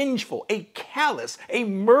 a vengeful, a callous, a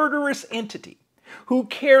murderous entity who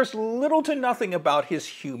cares little to nothing about his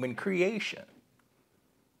human creation.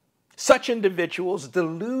 Such individuals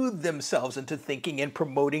delude themselves into thinking and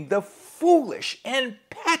promoting the foolish and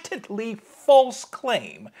patently false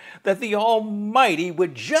claim that the Almighty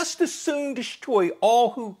would just as soon destroy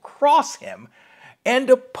all who cross him and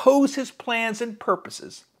oppose his plans and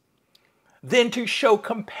purposes than to show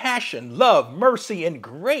compassion, love, mercy, and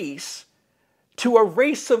grace to a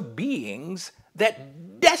race of beings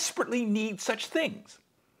that desperately need such things.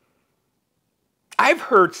 I've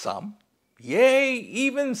heard some, yea,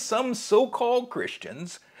 even some so-called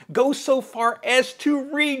Christians, go so far as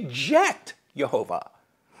to reject Yehovah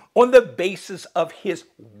on the basis of his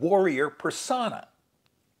warrior persona.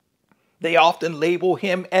 They often label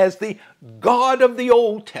him as the God of the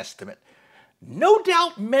Old Testament, no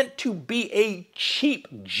doubt meant to be a cheap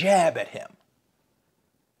jab at him.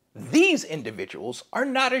 These individuals are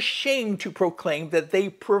not ashamed to proclaim that they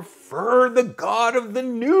prefer the God of the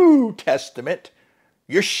New Testament,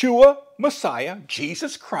 Yeshua, Messiah,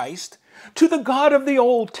 Jesus Christ, to the God of the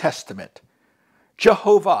Old Testament,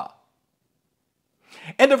 Jehovah.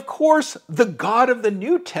 And of course, the God of the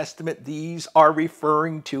New Testament these are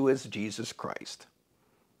referring to as Jesus Christ.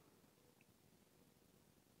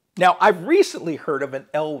 Now, I've recently heard of an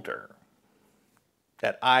elder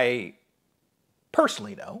that I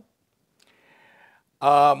personally know.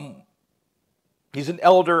 He's an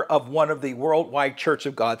elder of one of the Worldwide Church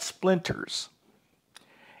of God splinters.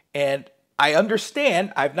 And I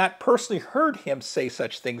understand, I've not personally heard him say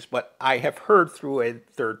such things, but I have heard through a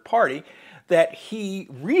third party that he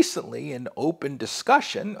recently, in open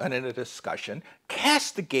discussion, and in a discussion,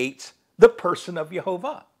 castigates the person of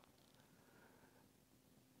Yehovah.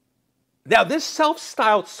 Now, this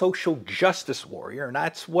self-styled social justice warrior, and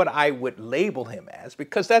that's what I would label him as,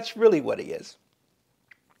 because that's really what he is,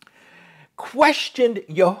 questioned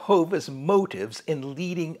Yehovah's motives in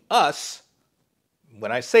leading us.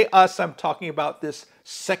 When I say us, I'm talking about this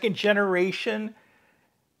second generation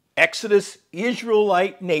Exodus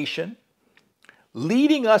Israelite nation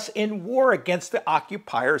leading us in war against the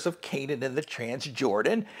occupiers of Canaan and the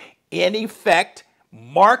Transjordan, in effect,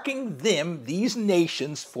 marking them, these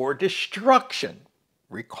nations, for destruction.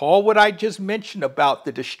 Recall what I just mentioned about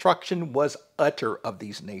the destruction was utter of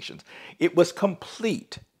these nations. It was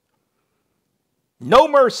complete. No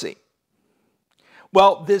mercy.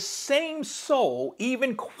 Well, this same soul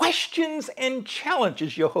even questions and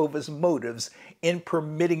challenges Yehovah's motives in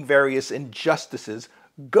permitting various injustices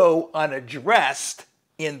go unaddressed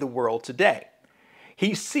in the world today.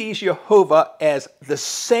 He sees Yehovah as the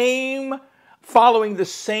same, following the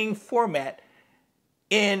same format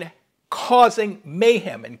in causing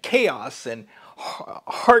mayhem and chaos and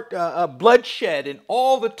bloodshed and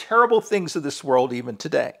all the terrible things of this world even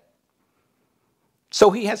today.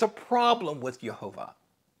 So he has a problem with Yehovah.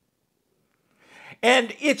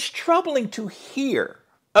 And it's troubling to hear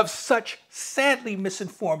of such sadly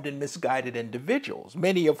misinformed and misguided individuals,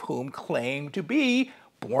 many of whom claim to be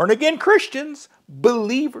born-again Christians,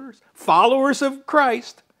 believers, followers of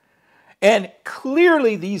Christ. And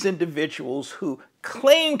clearly these individuals who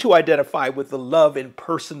claim to identify with the love and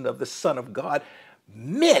person of the Son of God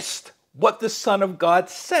missed what the Son of God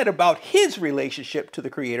said about his relationship to the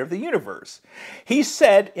creator of the universe. He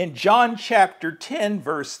said in John chapter 10,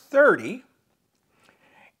 verse 30,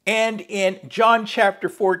 and in John chapter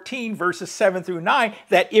 14, verses 7 through 9,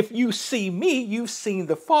 that if you see me, you've seen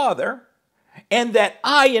the Father, and that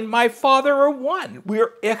I and my Father are one.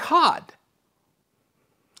 We're echad.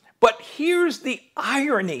 But here's the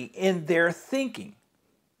irony in their thinking.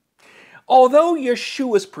 Although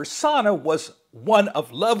Yeshua's persona was one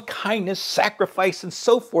of love, kindness, sacrifice, and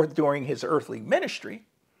so forth during his earthly ministry,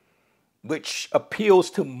 which appeals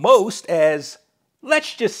to most as,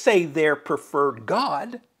 let's just say, their preferred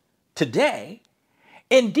God today,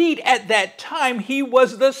 indeed at that time he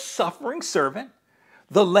was the suffering servant,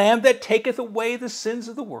 the Lamb that taketh away the sins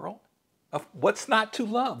of the world. Of what's not to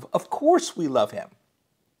love? Of course we love him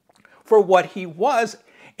for what he was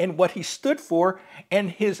and what he stood for and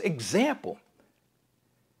his example.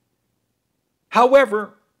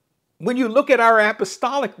 However, when you look at our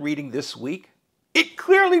apostolic reading this week, it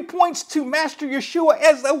clearly points to Master Yeshua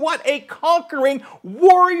as a conquering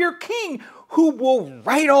warrior king who will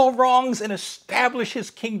right all wrongs and establish his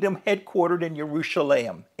kingdom headquartered in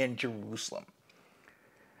Jerusalem,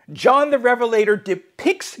 John the Revelator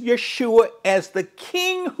depicts Yeshua as the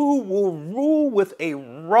king who will rule with a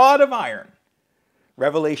rod of iron.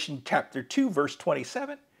 Revelation chapter 2, verse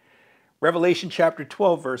 27, Revelation chapter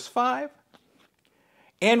 12, verse 5,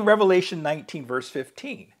 and Revelation 19, verse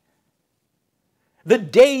 15. The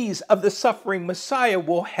days of the suffering Messiah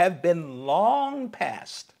will have been long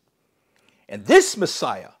past, and this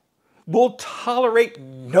Messiah will tolerate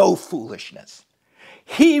no foolishness.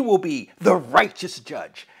 He will be the righteous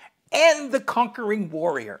judge and the conquering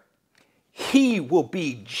warrior. He will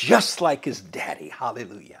be just like his daddy.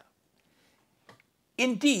 Hallelujah.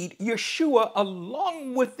 Indeed, Yeshua,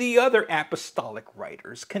 along with the other apostolic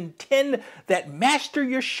writers, contend that Master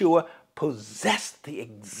Yeshua possessed the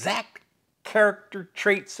exact character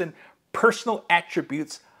traits and personal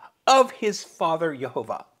attributes of his father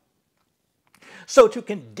Yehovah. So to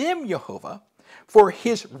condemn Yehovah for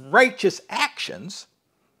his righteous actions,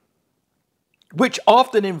 which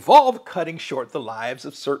often involve cutting short the lives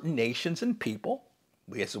of certain nations and people,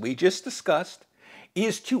 as we just discussed,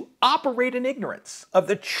 is to operate in ignorance of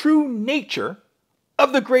the true nature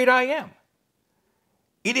of the great I Am.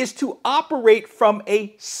 It is to operate from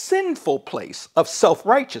a sinful place of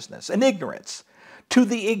self-righteousness and ignorance to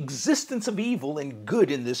the existence of evil and good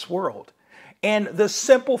in this world, and the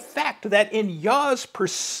simple fact that in Yah's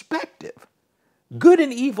perspective, good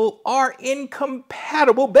and evil are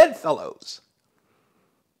incompatible bedfellows.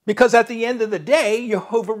 Because at the end of the day,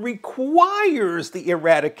 Yehovah requires the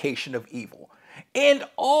eradication of evil and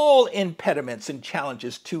all impediments and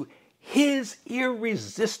challenges to his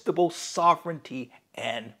irresistible sovereignty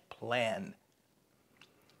and plan.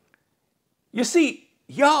 You see,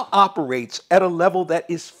 Yah operates at a level that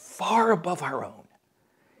is far above our own.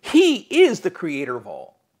 He is the creator of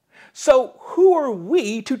all. So who are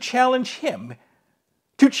we to challenge him,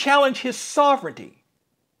 to challenge his sovereignty,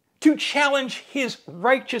 to challenge his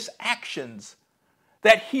righteous actions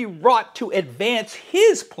that he wrought to advance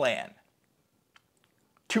his plan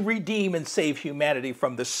to redeem and save humanity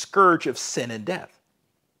from the scourge of sin and death?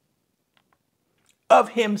 Of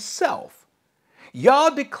himself,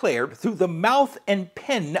 Yah declared through the mouth and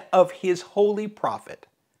pen of his holy prophet,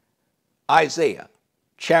 Isaiah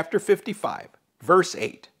chapter 55, verse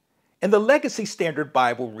 8. And the Legacy Standard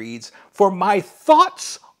Bible reads, "For my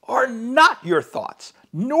thoughts are not your thoughts,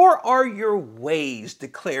 nor are your ways,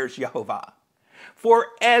 declares Yehovah. For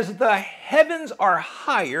as the heavens are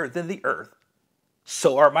higher than the earth,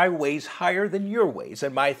 so are my ways higher than your ways,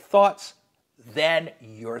 and my thoughts than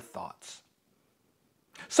your thoughts.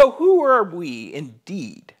 So who are we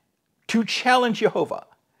indeed to challenge Yehovah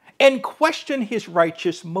and question his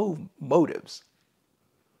righteous motives?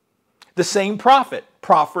 The same prophet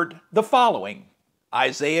proffered the following,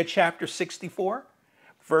 Isaiah chapter 64,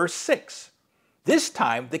 verse 6. This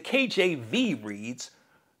time the KJV reads,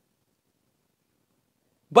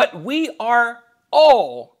 "But we are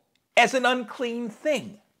all as an unclean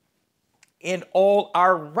thing, and all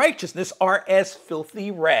our righteousness are as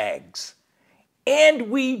filthy rags. And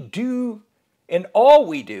all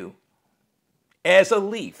we do as a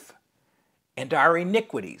leaf, and our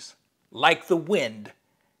iniquities, like the wind,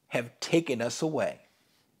 have taken us away."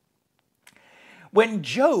 When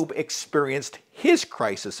Job experienced his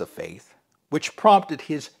crisis of faith, which prompted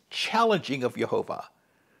his challenging of Yehovah,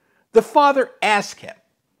 the Father asked him,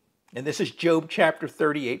 and this is Job chapter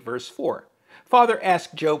 38, verse 4. Father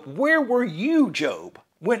asked Job, "Where were you, Job,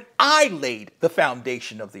 when I laid the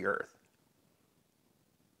foundation of the earth?"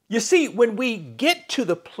 You see, when we get to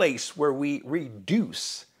the place where we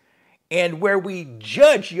reduce and where we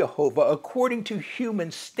judge Yehovah according to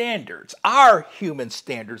human standards, our human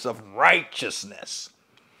standards of righteousness,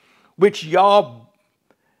 which Yah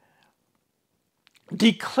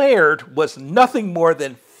declared was nothing more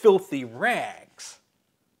than filthy rags,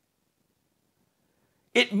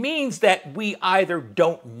 it means that we either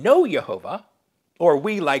don't know Yehovah, or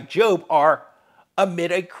we, like Job, are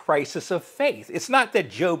amid a crisis of faith. It's not that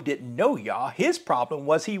Job didn't know Yah. His problem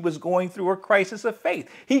was he was going through a crisis of faith.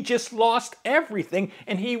 He just lost everything,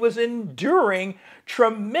 and he was enduring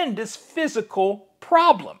tremendous physical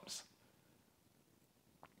problems.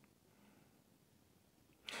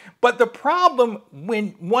 But the problem when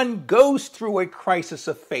one goes through a crisis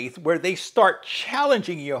of faith where they start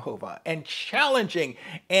challenging Yehovah and challenging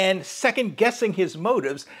and second-guessing his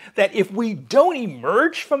motives, that if we don't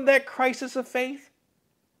emerge from that crisis of faith,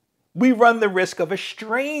 we run the risk of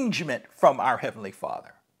estrangement from our Heavenly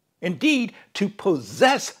Father. Indeed, to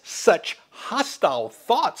possess such hostile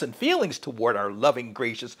thoughts and feelings toward our loving,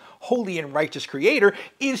 gracious, holy, and righteous Creator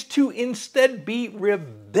is to instead be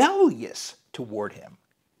rebellious toward Him.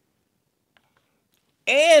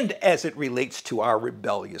 And as it relates to our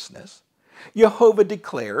rebelliousness, Yehovah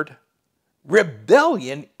declared,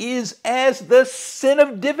 rebellion is as the sin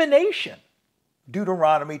of divination.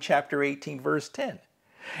 Deuteronomy chapter 18, verse 10.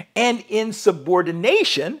 And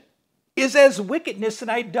insubordination is as wickedness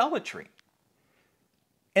and idolatry.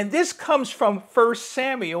 And this comes from 1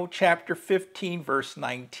 Samuel chapter 15, verse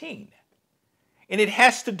 19. And it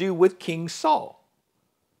has to do with King Saul.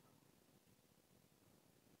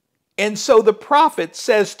 And so the prophet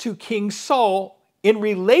says to King Saul, in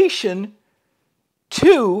relation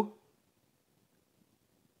to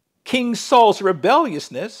King Saul's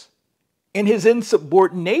rebelliousness and his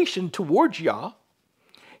insubordination towards Yah,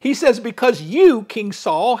 he says, because you, King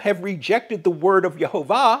Saul, have rejected the word of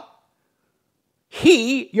Yehovah,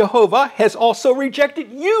 he, Yehovah, has also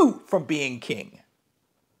rejected you from being king.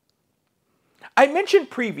 I mentioned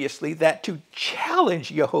previously that to challenge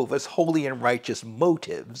Yehovah's holy and righteous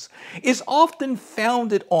motives is often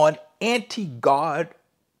founded on anti-God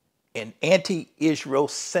and anti-Israel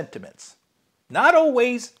sentiments. Not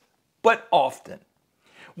always, but often.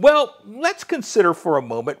 Well, let's consider for a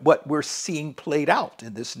moment what we're seeing played out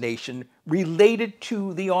in this nation related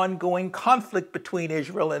to the ongoing conflict between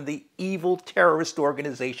Israel and the evil terrorist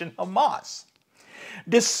organization Hamas.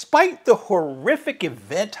 Despite the horrific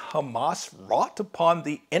event Hamas wrought upon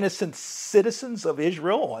the innocent citizens of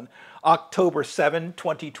Israel on October 7,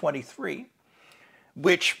 2023,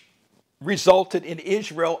 which resulted in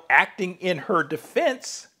Israel acting in her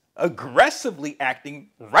defense, aggressively acting,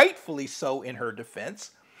 rightfully so, in her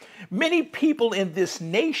defense, many people in this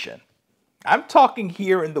nation, I'm talking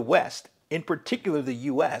here in the West, in particular the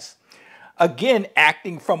U.S., again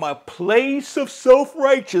acting from a place of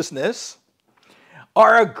self-righteousness,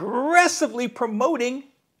 are aggressively promoting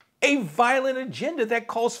a violent agenda that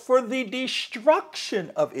calls for the destruction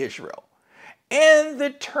of Israel and the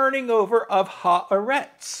turning over of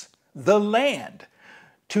Haaretz, the land,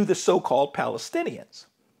 to the so-called Palestinians.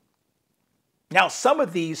 Now, some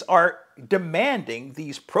of these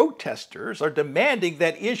protesters are demanding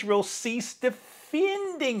that Israel cease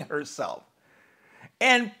defending herself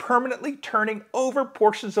and permanently turning over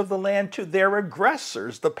portions of the land to their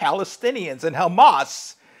aggressors, the Palestinians and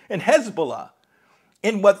Hamas and Hezbollah,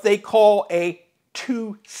 in what they call a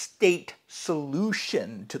two-state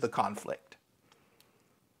solution to the conflict.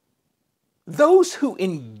 Those who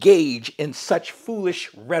engage in such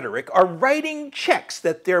foolish rhetoric are writing checks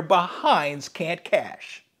that their behinds can't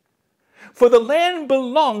cash. For the land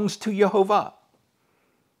belongs to Yehovah.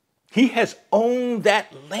 He has owned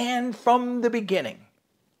that land from the beginning.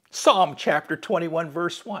 Psalm chapter 21,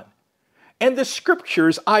 verse 1. And the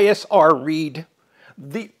scriptures ISR read,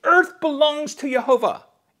 "The earth belongs to Yehovah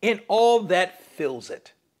and all that fills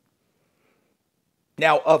it."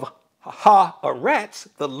 Now of Haaretz,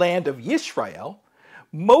 the land of Yisrael,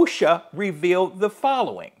 Moshe revealed the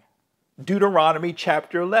following. Deuteronomy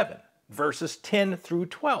chapter 11, verses 10 through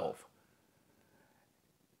 12.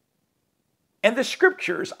 And the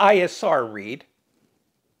scriptures ISR read,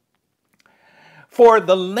 "For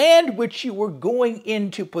the land which you were going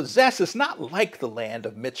in to possess is not like the land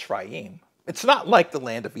of Mitzrayim. It's not like the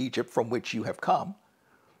land of Egypt from which you have come,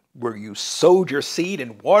 where you sowed your seed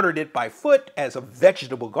and watered it by foot as a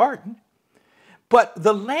vegetable garden. But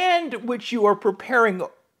the land which you are preparing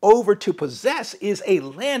over to possess is a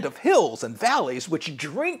land of hills and valleys which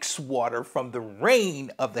drinks water from the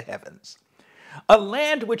rain of the heavens. A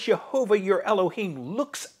land which Yehovah your Elohim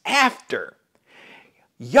looks after."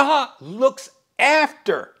 Yah looks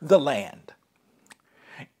after the land.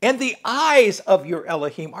 "And the eyes of your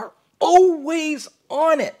Elohim are always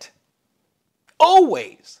on it."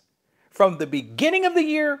 Always. From the beginning of the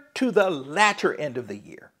year to the latter end of the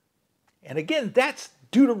year. And again, that's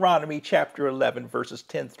Deuteronomy chapter 11, verses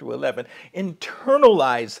 10 through 11.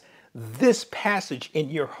 Internalize this passage in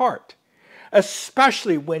your heart,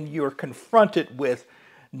 especially when you're confronted with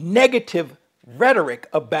negative rhetoric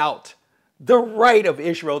about the right of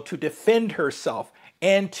Israel to defend herself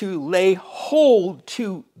and to lay hold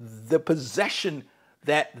to the possession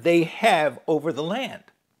that they have over the land.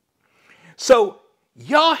 So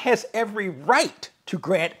Yah has every right to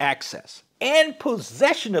grant access and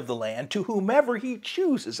possession of the land to whomever he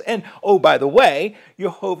chooses. And oh, by the way,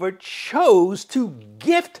 Yehovah chose to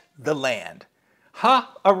gift the land,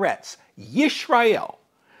 Haaretz, Yisrael,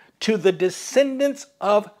 to the descendants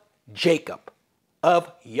of Jacob,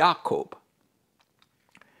 of Jacob.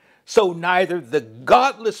 So neither the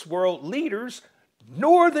godless world leaders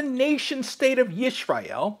nor the nation state of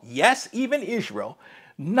Yisrael, yes, even Israel,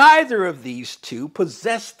 neither of these two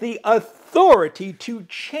possess the authority to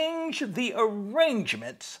change the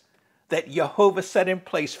arrangements that Yehovah set in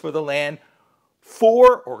place for the land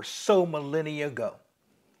 4 or so millennia ago.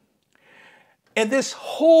 And this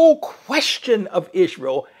whole question of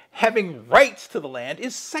Israel having rights to the land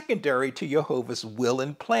is secondary to Yehovah's will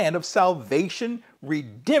and plan of salvation,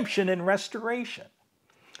 redemption, and restoration.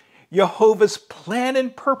 Yehovah's plan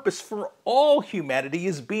and purpose for all humanity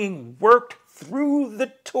is being worked through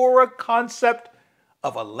the Torah concept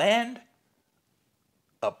of a land,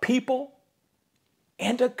 a people,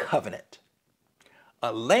 and a covenant.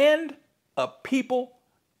 A land, a people,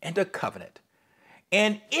 and a covenant.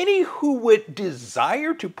 And any who would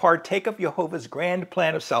desire to partake of Yehovah's grand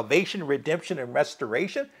plan of salvation, redemption, and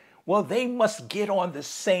restoration, well, they must get on the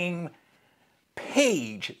same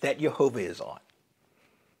page that Yehovah is on.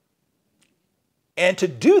 And to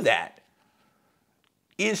do that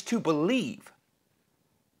is to believe,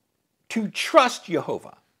 to trust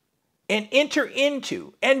Yehovah, and enter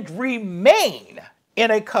into and remain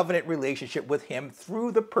in a covenant relationship with him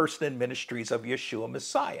through the person and ministries of Yeshua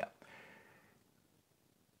Messiah.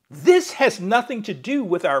 This has nothing to do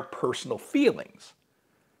with our personal feelings,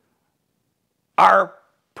 our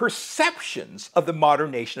perceptions of the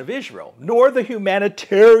modern nation of Israel, nor the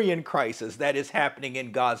humanitarian crisis that is happening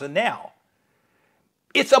in Gaza now.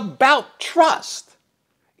 It's about trust.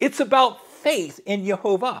 It's about faith in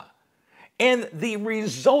Yehovah and the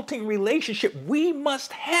resulting relationship we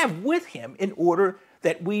must have with him in order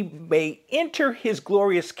that we may enter his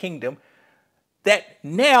glorious kingdom that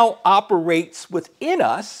now operates within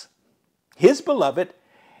us, his beloved,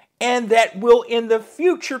 and that will in the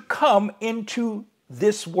future come into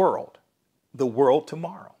this world, the world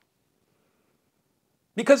tomorrow.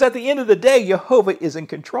 Because at the end of the day, Yehovah is in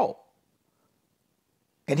control.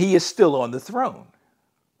 And he is still on the throne.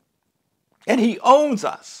 And he owns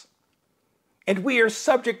us. And we are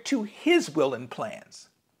subject to his will and plans.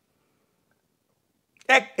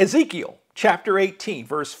 Ezekiel chapter 18,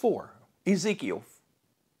 verse 4. Ezekiel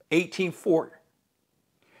 18:4.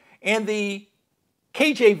 And the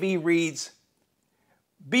KJV reads,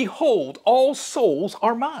 "Behold, all souls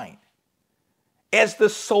are mine. As the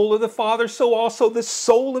soul of the Father, so also the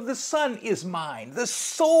soul of the Son is mine. The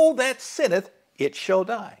soul that sinneth, it shall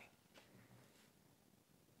die."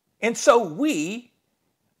 And so we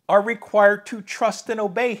are required to trust and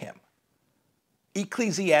obey him.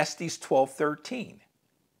 Ecclesiastes 12:13.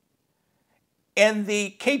 And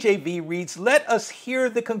the KJV reads, "Let us hear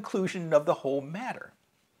the conclusion of the whole matter."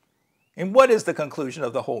 And what is the conclusion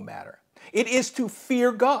of the whole matter? It is to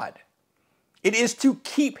fear God. It is to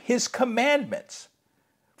keep his commandments.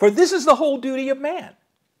 For this is the whole duty of man,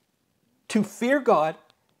 to fear God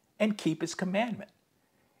and keep his commandment.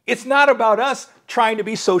 It's not about us trying to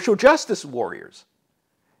be social justice warriors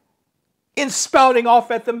in spouting off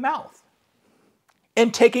at the mouth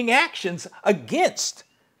and taking actions against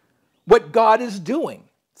what God is doing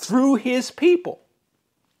through his people.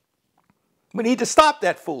 We need to stop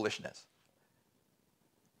that foolishness.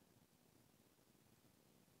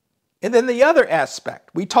 And then the other aspect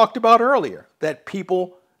we talked about earlier, that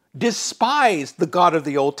people despise the God of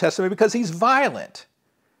the Old Testament because he's violent.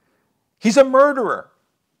 He's a murderer.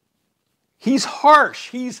 He's harsh.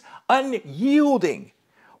 He's unyielding.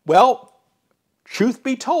 Well, truth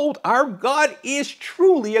be told, our God is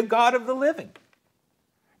truly a God of the living,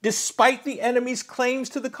 despite the enemy's claims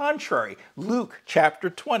to the contrary. Luke chapter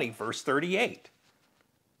 20, verse 38.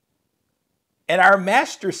 And our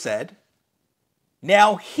master said,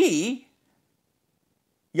 "Now he,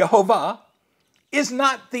 Yehovah, is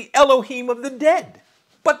not the Elohim of the dead,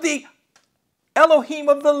 but the Elohim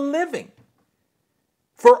of the living.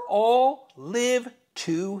 For all live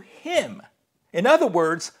to him." In other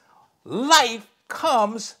words, life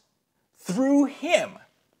comes through him.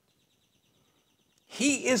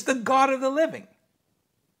 He is the God of the living.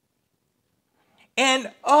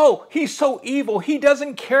 And, oh, he's so evil. He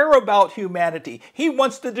doesn't care about humanity. He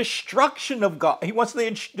wants the destruction of God. He wants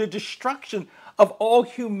the destruction of all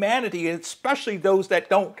humanity, especially those that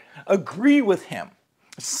don't agree with him.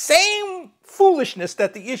 Same foolishness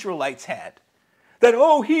that the Israelites had. That,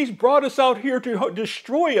 oh, he's brought us out here to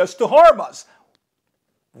destroy us, to harm us.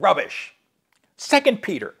 Rubbish. 2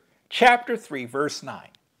 Peter chapter 3, verse 9.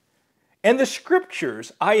 And the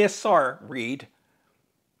scriptures, ISR, read,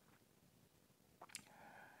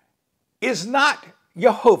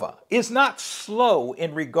 Yehovah is not slow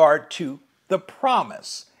in regard to the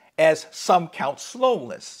promise, as some count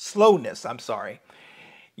slowness.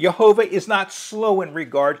 Yehovah is not slow in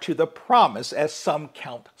regard to the promise, as some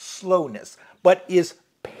count slowness, but is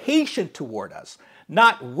patient toward us,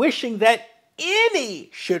 not wishing that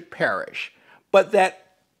any should perish, but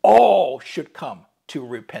that all should come to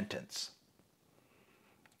repentance.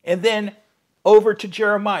 And then over to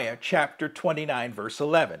Jeremiah chapter 29, verse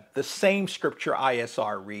 11. The same scripture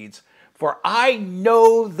ISR reads, "For I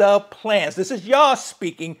know the plans." This is Yah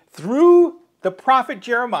speaking through the prophet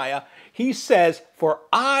Jeremiah. He says, "For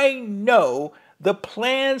I know the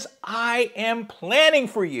plans I am planning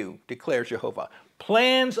for you," declares Yehovah.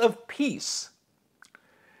 "Plans of peace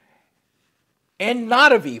and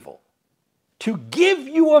not of evil, to give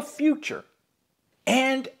you a future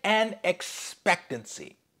and an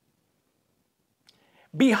expectancy."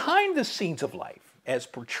 Behind the scenes of life, as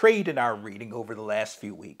portrayed in our reading over the last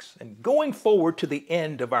few weeks, and going forward to the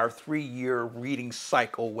end of our 3-year reading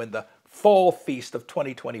cycle when the fall feast of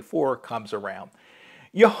 2024 comes around,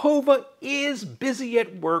 Yehovah is busy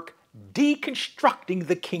at work deconstructing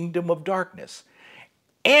the kingdom of darkness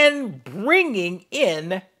and bringing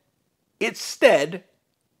in its stead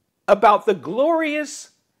about the glorious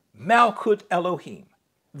Malchut Elohim,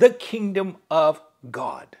 the kingdom of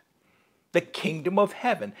God, the kingdom of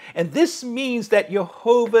heaven. And this means that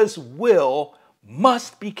Yehovah's will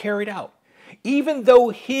must be carried out, even though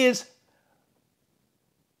his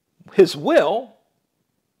will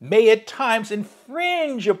may at times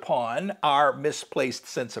infringe upon our misplaced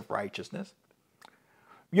sense of righteousness.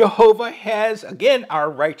 Yehovah has, again, our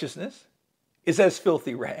righteousness is as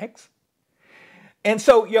filthy rags. And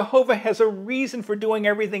so Yehovah has a reason for doing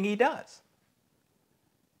everything he does.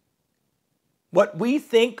 What we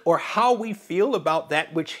think or how we feel about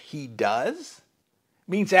that which he does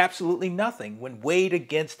means absolutely nothing when weighed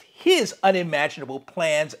against his unimaginable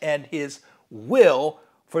plans and his will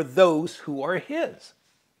for those who are his.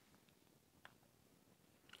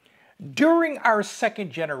 During our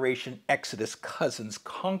second generation Exodus cousins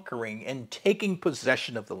conquering and taking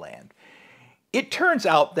possession of the land, it turns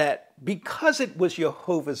out that because it was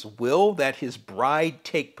Yehovah's will that his bride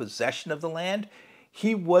take possession of the land,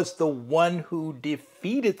 he was the one who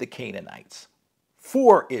defeated the Canaanites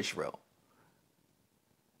for Israel.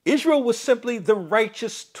 Israel was simply the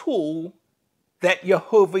righteous tool that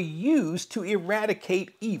Yehovah used to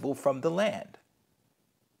eradicate evil from the land.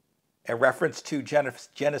 A reference to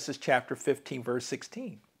Genesis chapter 15, verse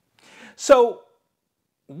 16. So,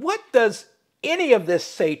 what does any of this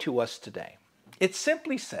say to us today? It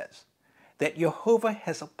simply says that Yehovah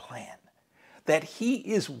has a plan that he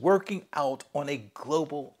is working out on a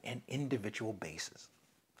global and individual basis.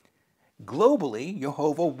 Globally,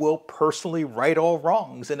 Yehovah will personally right all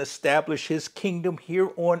wrongs and establish his kingdom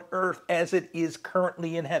here on earth as it is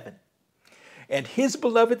currently in heaven. And his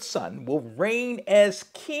beloved Son will reign as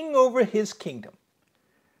king over his kingdom.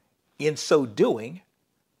 In so doing,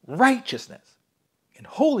 righteousness and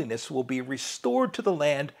holiness will be restored to the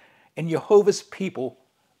land, and Yehovah's people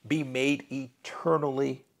be made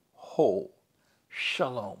eternally whole.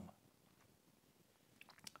 Shalom.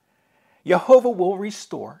 Yehovah will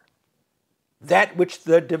restore that which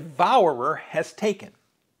the devourer has taken.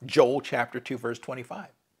 Joel chapter 2, verse 25.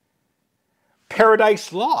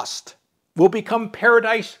 Paradise lost will become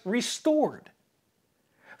paradise restored.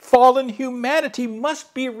 Fallen humanity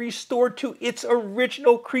must be restored to its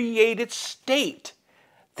original created state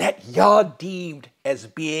that Yah deemed as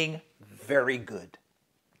being very good.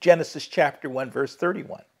 Genesis chapter 1, verse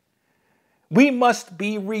 31. We must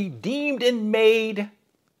be redeemed and made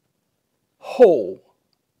whole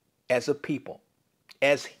as a people,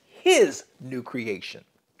 as his new creation.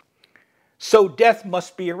 So death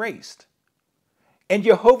must be erased. And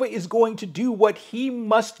Yehovah is going to do what he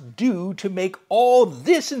must do to make all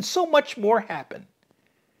this and so much more happen.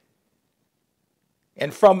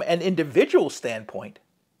 And from an individual standpoint,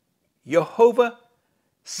 Yehovah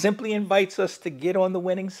simply invites us to get on the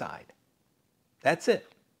winning side. That's it.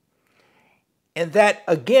 And that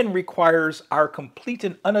again requires our complete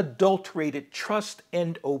and unadulterated trust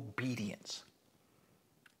and obedience.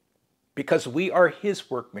 Because we are his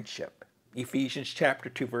workmanship. Ephesians chapter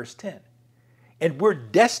 2, verse 10. And we're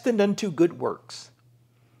destined unto good works.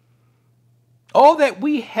 All that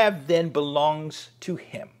we have then belongs to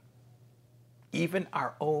him, even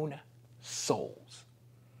our own souls.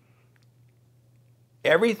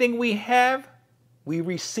 Everything we have, we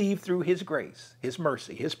receive through his grace, his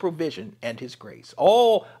mercy, his provision, and his grace,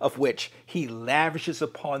 all of which he lavishes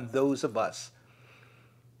upon those of us.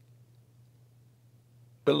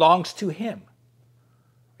 Belongs to him.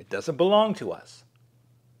 It doesn't belong to us.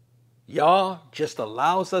 Yah just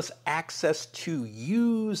allows us access to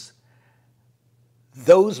use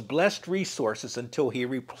those blessed resources until he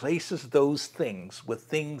replaces those things with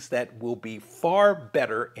things that will be far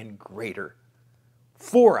better and greater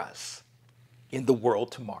for us in the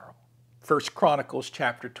world tomorrow. 1 Chronicles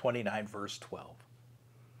chapter 29, verse 12.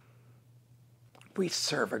 We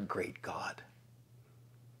serve a great God.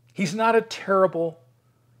 He's not a terrible,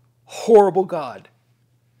 horrible God,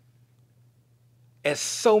 as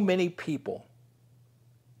so many people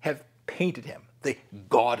have painted him, the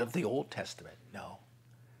God of the Old Testament. No.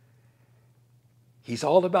 He's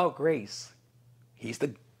all about grace. He's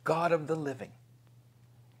the God of the living.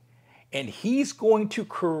 And he's going to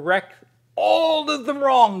correct all of the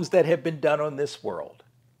wrongs that have been done on this world.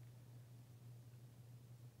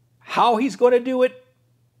 How he's going to do it,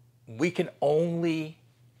 we can only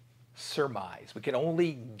surmise. We can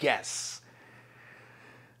only guess.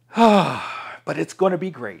 But it's going to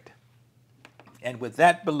be great. And with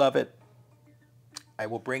that, beloved, I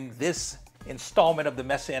will bring this installment of the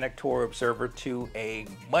Messianic Torah Observer to a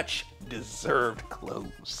much-deserved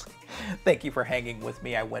close. Thank you for hanging with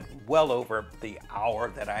me. I went well over the hour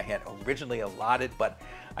that I had originally allotted, but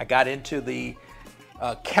I got into the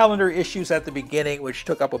calendar issues at the beginning, which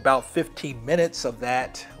took up about 15 minutes of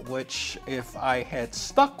that, which if I had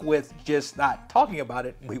stuck with just not talking about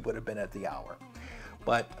it, we would have been at the hour.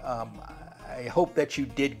 But I hope that you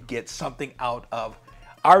did get something out of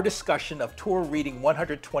our discussion of Torah Reading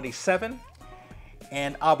 127.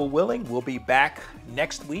 And Abba willing, we'll be back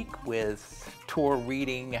next week with Torah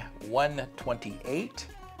Reading 128.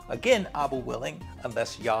 Again, Abba willing,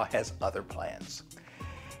 unless Yah has other plans.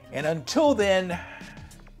 And until then,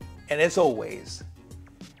 and as always,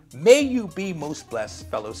 may you be most blessed,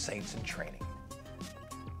 fellow saints in training.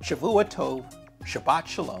 Shavua Tov, Shabbat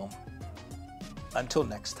Shalom. Until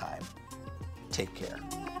next time, take care.